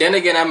 but then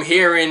again, I'm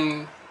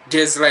hearing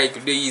just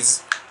like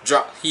these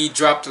he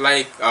dropped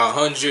like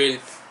 100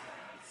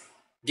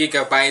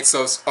 gigabytes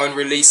of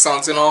unreleased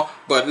songs and all.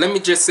 But let me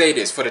just say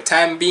this, for the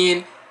time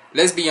being,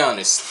 let's be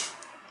honest,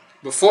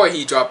 before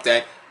he dropped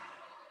that,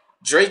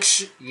 Drake,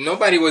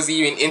 nobody was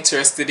even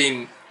interested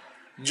in.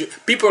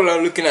 People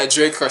are looking at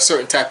Drake a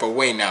certain type of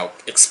way now,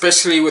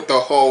 especially with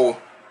the whole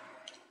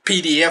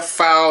PDF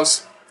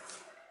files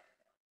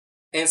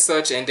and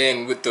such, and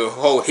then with the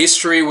whole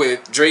history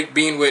with Drake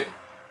being with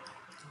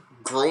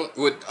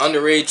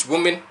underage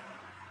women.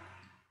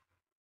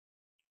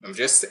 I'm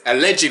just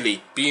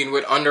allegedly being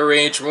with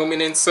underage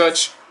women and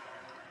such.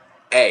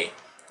 Hey,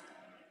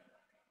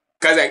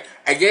 cause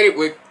I get it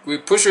with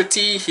Pusha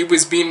T, he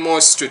was being more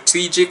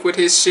strategic with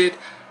his shit,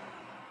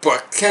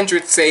 but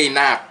Kendrick say,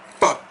 nah,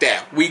 fuck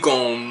that. We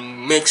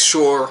gon' make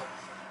sure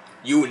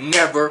you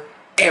never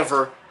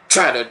ever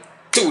try to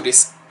do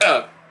this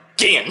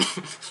again.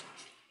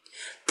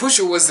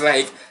 Pusha was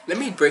like, let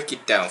me break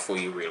it down for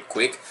you real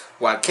quick.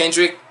 While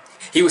Kendrick,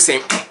 he was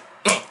saying,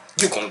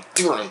 you gon'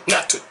 learn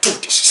not to do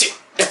this shit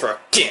ever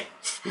again.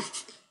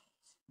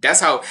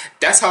 That's how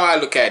I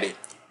look at it.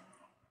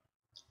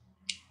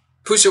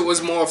 Pusha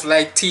was more of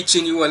like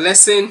teaching you a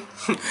lesson.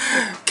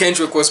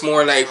 Kendrick was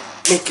more like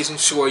making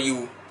sure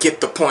you get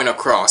the point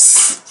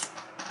across.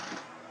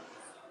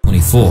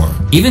 before,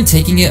 even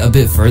taking it a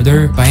bit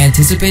further by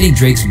anticipating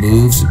Drake's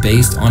moves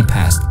based on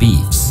past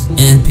beefs.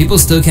 And people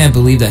still can't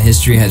believe that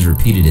history has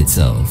repeated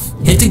itself,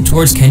 hinting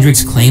towards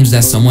Kendrick's claims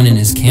that someone in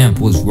his camp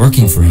was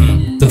working for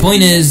him. The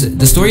point is,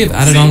 the story of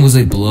Adidon was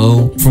a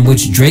blow from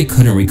which Drake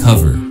couldn't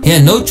recover. He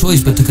had no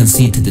choice but to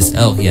concede to this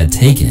L he had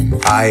taken.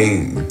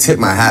 I tip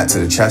my hat to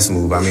the chess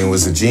move. I mean, it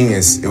was a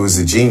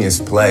genius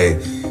play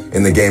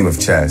in the game of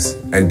chess,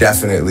 and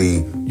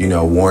definitely, you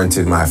know,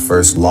 warranted my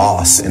first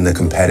loss in the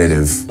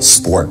competitive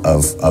sport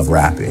of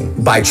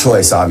rapping. By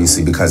choice,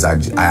 obviously, because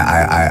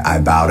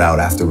I bowed out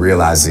after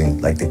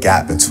realizing like the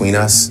gap between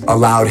us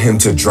allowed him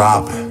to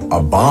drop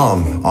a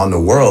bomb on the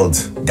world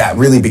that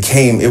really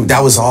became,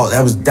 that was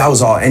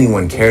all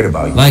anyone cared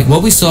about. Like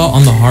what we saw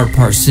on The Heart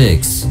Part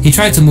 6, he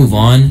tried to move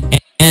on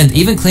and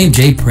even claimed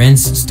Jay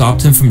Prince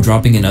stopped him from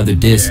dropping another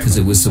disc because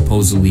it was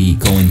supposedly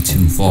going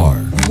too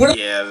far.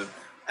 Yeah,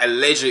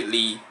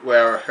 allegedly,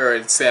 where I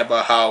heard say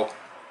about how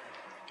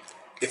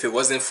if it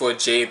wasn't for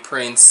Jay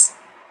Prince,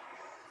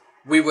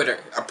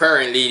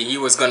 apparently he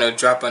was gonna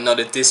drop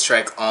another diss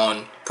track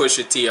on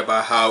Pusha T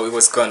about how it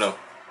was gonna,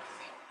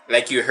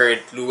 like you heard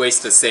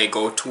louaista say,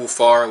 go too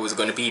far. It was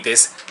gonna be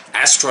this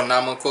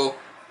astronomical.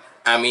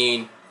 I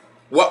mean,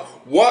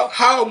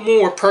 how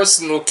more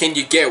personal can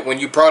you get when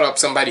you brought up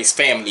somebody's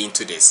family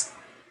into this?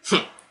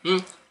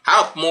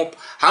 How more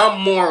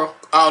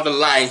out of the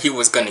line he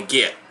was gonna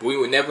get? We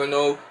would never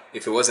know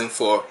if it wasn't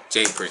for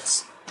Jay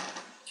Prince.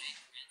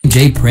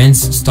 Jay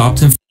Prince stopped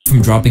him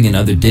from dropping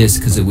another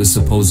disc because it was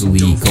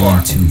supposedly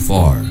going too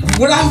far.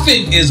 What I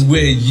think is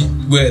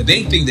where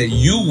they think that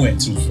you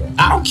went too far.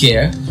 I don't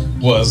care.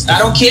 I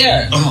don't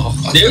care.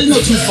 There is no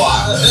too far.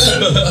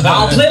 I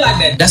don't play like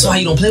that. That's why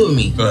you don't play with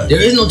me. Right.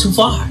 There is no too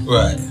far.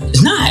 Right.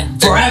 It's not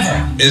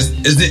forever.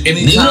 Is there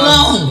any Leave time? it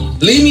alone.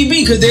 Leave me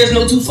be, because there's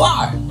no too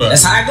far. Right.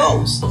 That's how it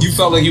goes. You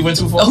felt like you went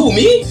too far? Who,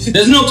 me?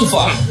 There's no too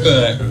far.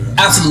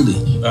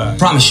 Absolutely.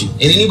 Promise you.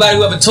 And anybody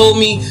who ever told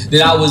me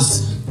that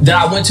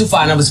I went too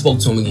far, I never spoke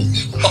to him again.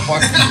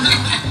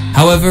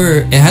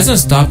 However, it hasn't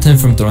stopped him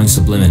from throwing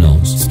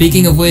subliminals.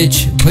 Speaking of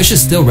which, Pusha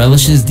still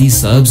relishes these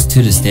subs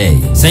to this day,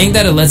 saying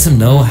that it lets him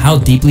know how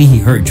deeply he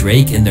hurt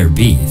Drake in their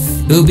beef.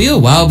 It would be a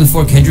while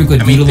before Kendrick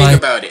would utilize— think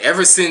about it.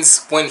 Ever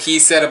since when he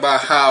said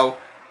about how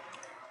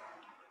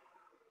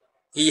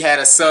he had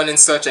a son and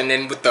such, and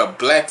then with the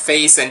black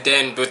face, and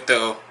then with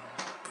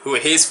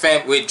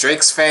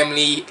Drake's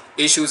family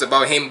issues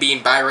about him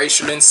being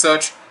biracial and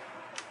such.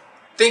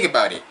 Think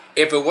about it.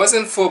 If it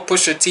wasn't for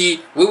Pusha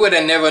T, we would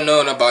have never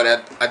known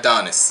about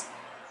Adonis.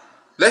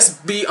 Let's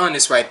be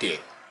honest right there.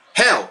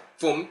 Hell,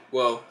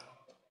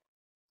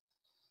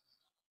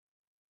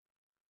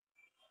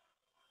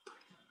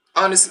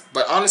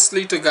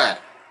 honestly to God,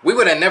 we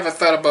would have never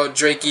thought about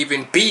Drake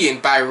even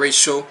being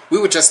biracial. We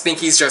would just think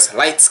he's just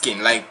light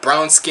skin, like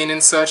brown skin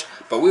and such.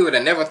 But we would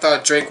have never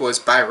thought Drake was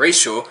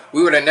biracial.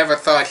 We would have never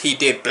thought he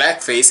did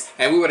blackface,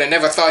 and we would have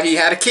never thought he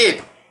had a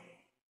kid.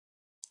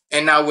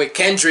 And now with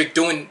Kendrick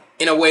doing,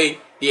 in a way,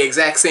 the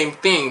exact same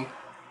thing,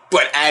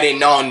 but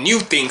adding on new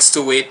things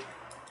to it.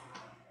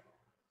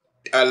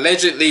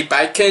 Allegedly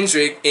by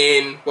Kendrick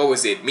in, what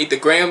was it, Meet the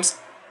Grams?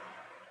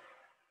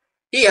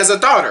 He has a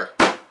daughter.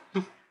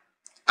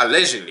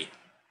 Allegedly.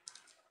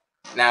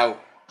 Now,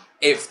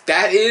 if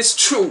that is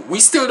true,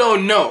 we still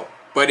don't know.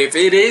 But if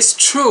it is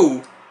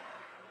true,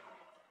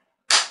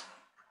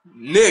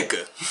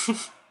 nigga,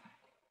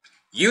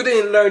 you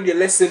didn't learn your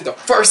lesson the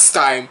first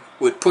time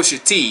with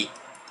Pusha T.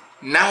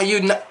 Now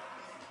you know.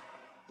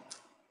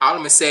 All I'm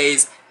gonna say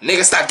is,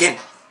 nigga, stop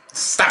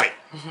it.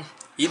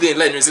 He didn't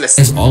learn his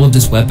lesson. As all of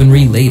this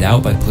weaponry laid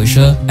out by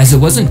Pusha, as it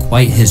wasn't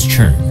quite his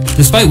churn.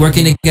 Despite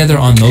working together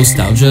on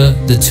Nostalgia,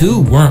 the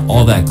two weren't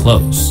all that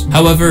close.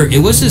 However, it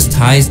was his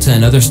ties to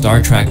another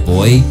Star Trek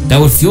boy that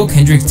would fuel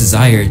Kendrick's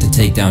desire to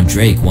take down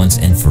Drake once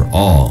and for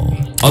all.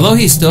 Although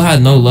he still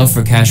had no love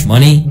for Cash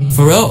Money,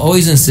 Pharrell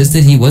always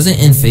insisted he wasn't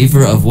in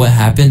favor of what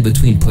happened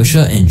between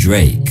Pusha and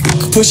Drake.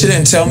 Pusha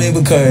didn't tell me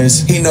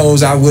because he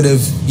knows I would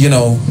have, you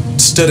know,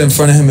 stood in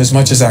front of him as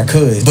much as I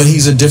could. But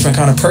he's a different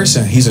kind of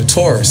person. He's a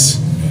Taurus.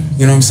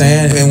 You know what I'm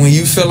saying? And when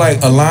you feel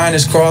like a line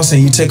is crossed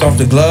and you take off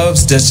the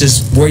gloves, that's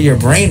just where your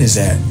brain is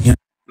at. You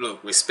know?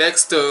 Look,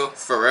 respects to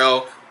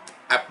Pharrell,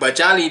 but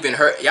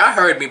y'all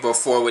heard me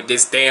before with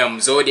this damn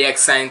zodiac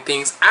sign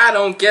things. I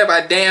don't give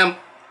a damn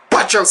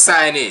what your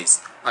sign is.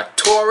 A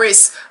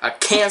Taurus, a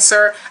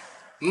Cancer,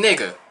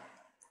 nigga.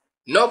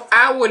 Nope,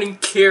 I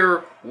wouldn't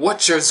care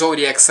what your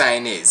zodiac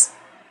sign is.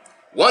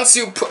 Once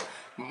you put,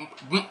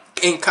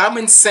 in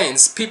common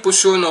sense, people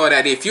should know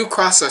that if you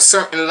cross a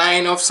certain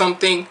line of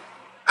something,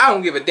 I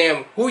don't give a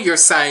damn what your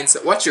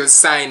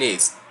sign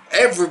is.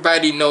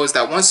 Everybody knows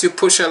that once you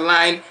push a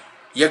line,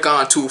 you're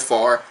gone too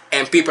far,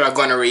 and people are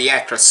gonna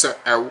react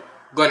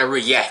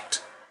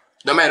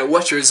no matter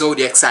what your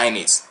zodiac sign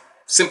is.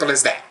 Simple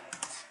as that.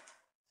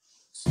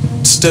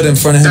 Stood in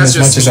front of him as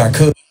much as I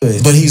could.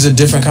 But he's a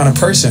different kind of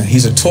person.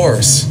 He's a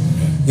Taurus.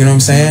 You know what I'm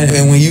saying?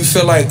 And when you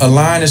feel like a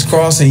line is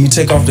crossed and you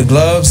take off the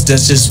gloves,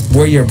 that's just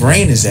where your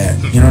brain is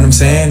at. You know what I'm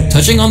saying?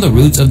 Touching on the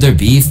roots of their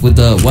beef with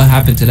the What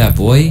Happened to That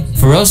Boy,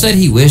 Pharrell said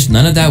he wished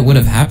none of that would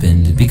have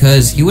happened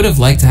because he would have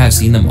liked to have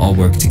seen them all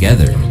work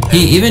together.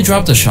 He even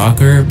dropped a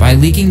shocker by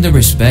leaking the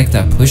respect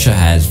that Pusha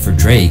has for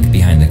Drake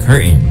behind the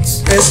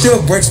curtains. It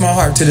still breaks my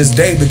heart to this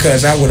day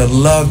because I would have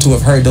loved to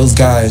have heard those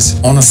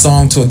guys on a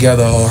song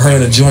together or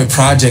heard a joint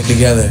project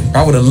together.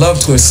 I would have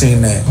loved to have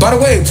seen that. By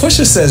the way,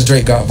 Pusha says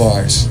Drake got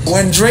bars.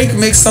 When Drake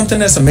makes something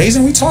that's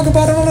amazing, we talk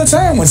about it all the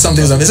time when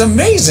something's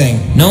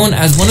amazing. Known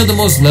as one of the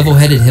most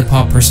level-headed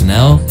hip-hop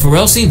personnel,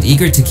 Pharrell seemed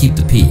eager to keep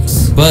the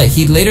peace, but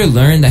he later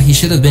learned that he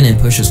should have been in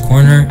Pusha's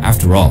corner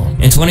after all.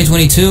 In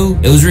 2022,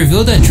 it was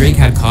revealed that Drake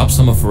had copped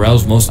some of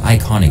Pharrell's most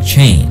iconic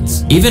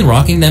chains, even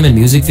rocking them in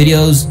music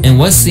videos in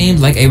what seemed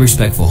like a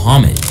respectful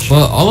homage.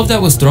 But all of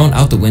that was thrown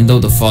out the window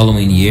the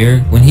following year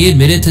when he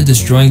admitted to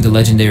destroying the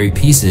legendary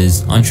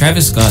pieces on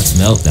Travis Scott's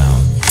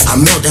Meltdown. I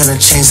melt down the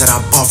chains that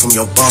I bought from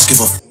your boss, give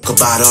a fuck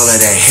about all of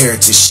that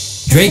heritage.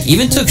 Drake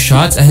even took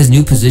shots at his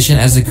new position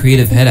as the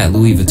creative head at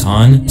Louis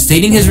Vuitton,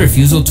 stating his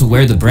refusal to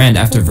wear the brand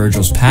after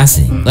Virgil's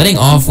passing, letting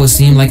off what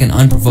seemed like an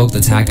unprovoked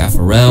attack at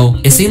Pharrell.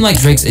 It seemed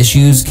like Drake's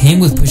issues came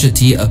with Pusha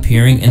T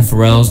appearing in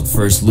Pharrell's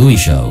first Louis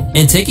show.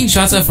 In taking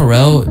shots at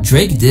Pharrell,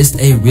 Drake dissed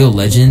a real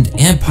legend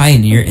and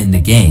pioneer in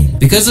the game.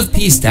 Because of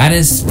P's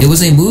status, it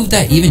was a move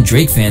that even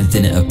Drake fans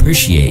didn't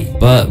appreciate.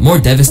 But more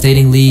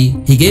devastatingly,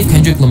 he gave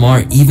Kendrick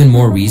Lamar even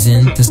more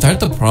reason to start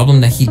the problem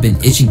that he'd been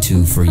itching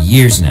to for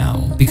years now.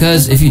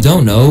 Because if you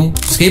don't know,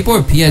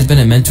 Skateboard P has been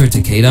a mentor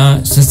to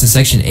K-Dot since the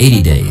Section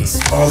 80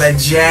 days. All that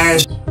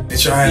jazz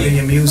that y'all have in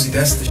your music,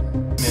 that's the man.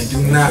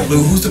 Do not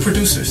lose. Who's the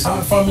producers?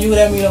 From you,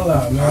 that mean a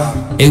lot,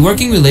 man. A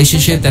working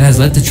relationship that has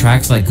led to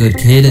tracks like Good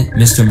Kid,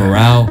 Mr.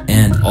 Morale,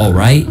 and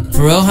Alright.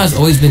 Pharrell has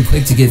always been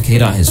quick to give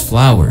K-Dot his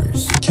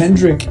flowers.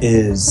 Kendrick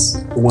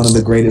is one of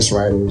the greatest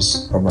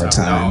writers of our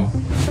time.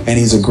 And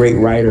he's a great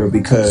writer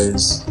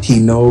because he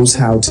knows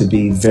how to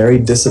be very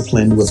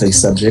disciplined with a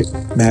subject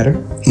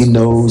matter. He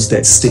knows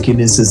that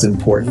stickiness is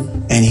important,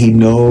 and he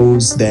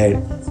knows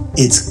that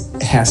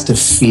it has to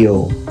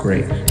feel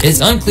great. It's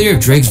unclear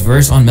if Drake's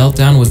verse on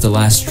Meltdown was the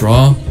last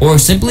straw, or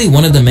simply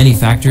one of the many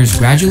factors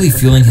gradually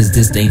fueling his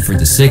disdain for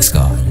the Six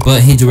God,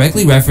 but he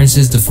directly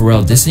references the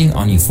Pharrell dissing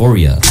on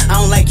Euphoria. I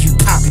don't like you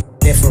popping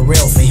that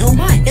Pharrell thing. Oh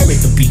my, Eric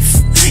the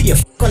beef. Yeah,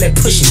 f*** all that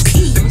Pusha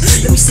T. Let me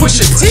see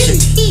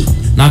Pusha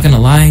T. Not gonna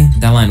lie,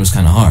 that line was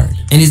kinda hard.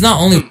 And he's not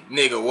only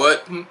nigga,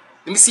 what? Let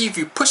me see if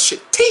you push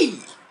your T.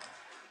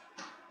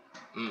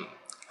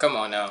 Come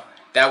on now.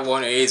 That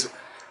one is...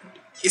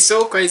 It's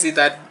so crazy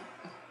that...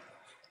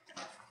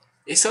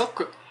 It's so...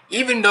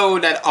 Even though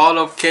that all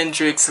of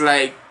Kendrick's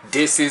like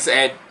disses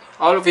at...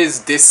 All of his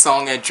diss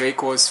song at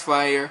Drake was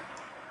fire.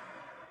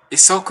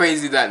 It's so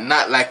crazy that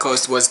Not Like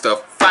Us was the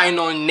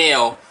final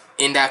nail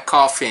in that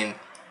coffin.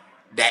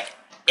 That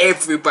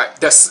everybody...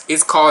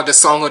 It's called the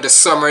Song of the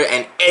Summer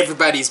and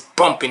everybody's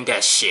bumping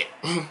that shit.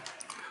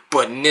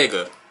 But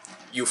nigga,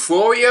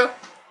 Euphoria...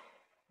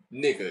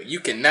 Nigga,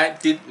 you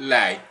cannot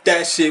lie.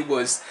 That shit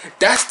was...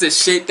 That's the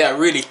shit that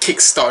really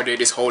kickstarted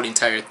this whole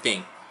entire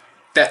thing.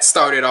 That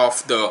started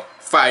off the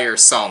fire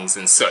songs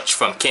and such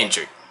from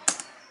Kendrick.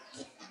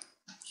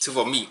 So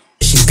for me,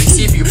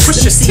 see if you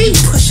push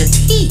your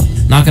T.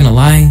 Not gonna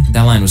lie,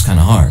 that line was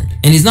kinda hard.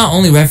 And he's not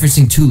only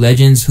referencing two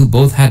legends who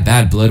both had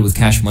bad blood with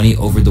Cash Money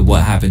over the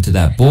What Happened to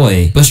That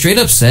Boy, but straight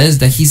up says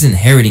that he's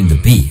inheriting the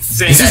beef.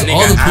 This is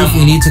all the proof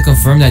we need to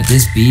confirm that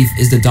this beef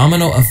is the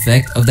domino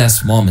effect of that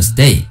small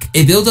mistake.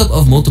 A buildup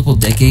of multiple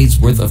decades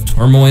worth of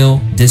turmoil,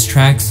 diss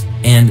tracks,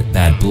 and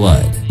bad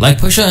blood. Like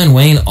Pusha and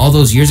Wayne all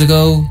those years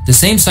ago, the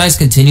same sides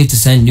continued to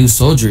send new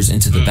soldiers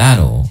into the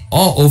battle,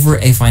 all over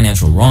a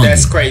financial wrongdoing.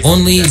 That's crazy.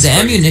 Only the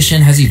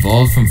ammunition has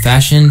evolved from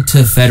fashion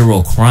to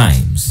federal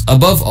crimes.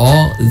 Above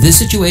all, this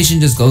situation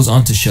just goes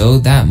on to show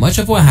that much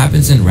of what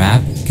happens in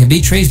rap can be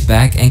traced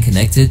back and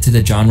connected to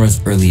the genre's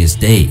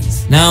earliest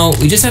days. Now,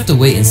 we just have to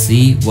wait and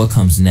see what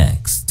comes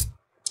next.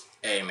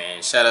 Hey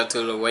man, shout out to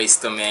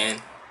louaista,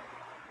 man.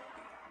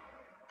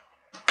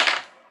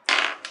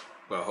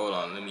 But hold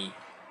on, let me...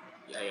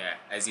 Yeah,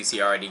 as you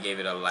see, I already gave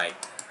it a like.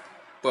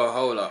 But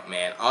hold up,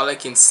 man. All I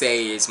can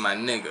say is, my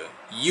nigga,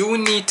 you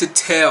need to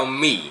tell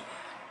me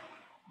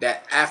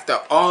that after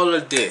all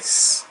of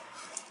this,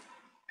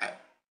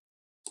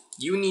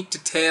 you need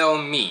to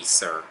tell me,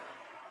 sir,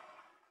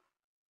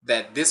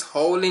 that this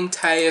whole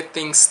entire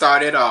thing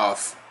started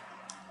off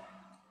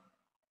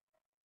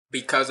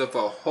because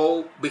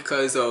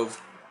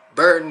of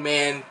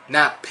Birdman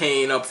not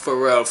paying up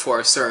Pharrell for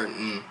a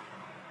certain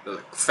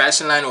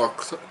fashion line or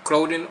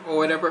clothing or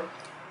whatever.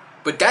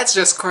 But that's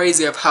just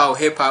crazy of how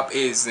hip-hop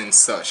is and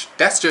such.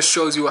 That just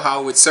shows you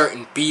how with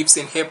certain beefs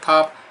in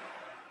hip-hop,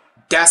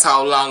 that's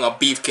how long a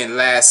beef can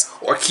last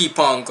or keep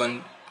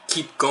going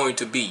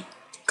to be.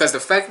 Because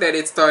the fact that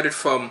it started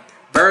from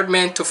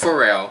Birdman to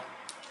Pharrell,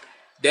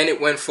 then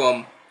it went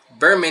from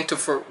Birdman to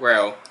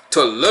Pharrell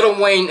to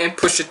Lil Wayne and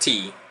Pusha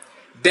T,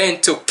 then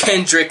to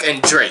Kendrick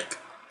and Drake.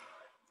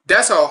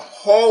 That's a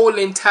whole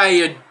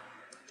entire,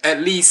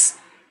 at least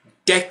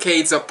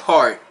decades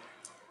apart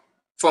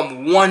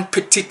from one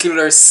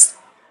particular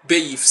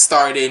beef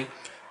starting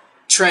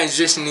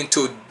transitioning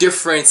to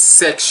different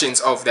sections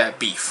of that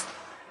beef.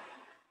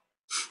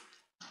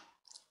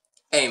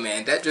 Hey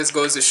man, that just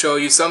goes to show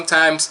you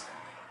sometimes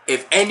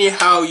if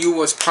anyhow you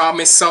was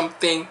promised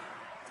something,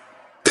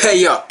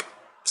 pay up.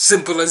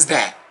 Simple as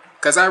that.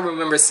 Cause I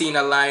remember seeing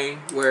a line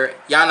where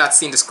y'all not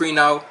seeing the screen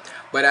now,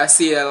 but I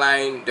see a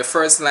line, the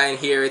first line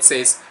here, it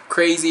says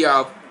crazy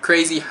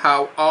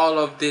how all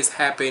of this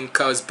happened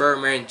cause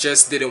Birdman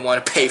just didn't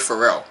want to pay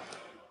Pharrell.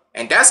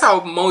 And that's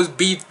how most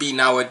beef be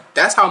now.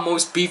 That's how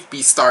most beef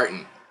be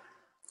starting.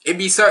 It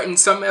be starting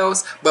something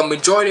else, but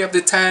majority of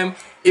the time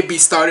it be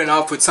starting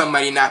off with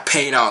somebody not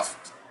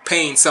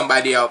paying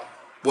somebody out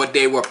what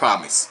they were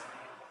promised.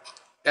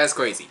 That's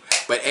crazy.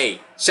 But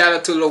hey, shout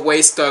out to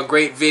louaista,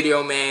 great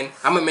video, man.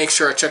 I'm gonna make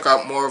sure I check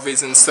out more of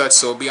his and such,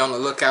 so be on the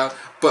lookout.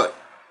 But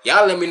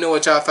y'all let me know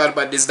what y'all thought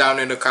about this down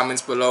in the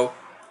comments below.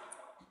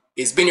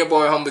 It's been your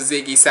boy Humble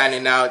Ziggy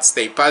signing out.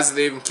 Stay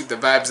positive and keep the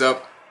vibes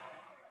up.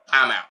 I'm out.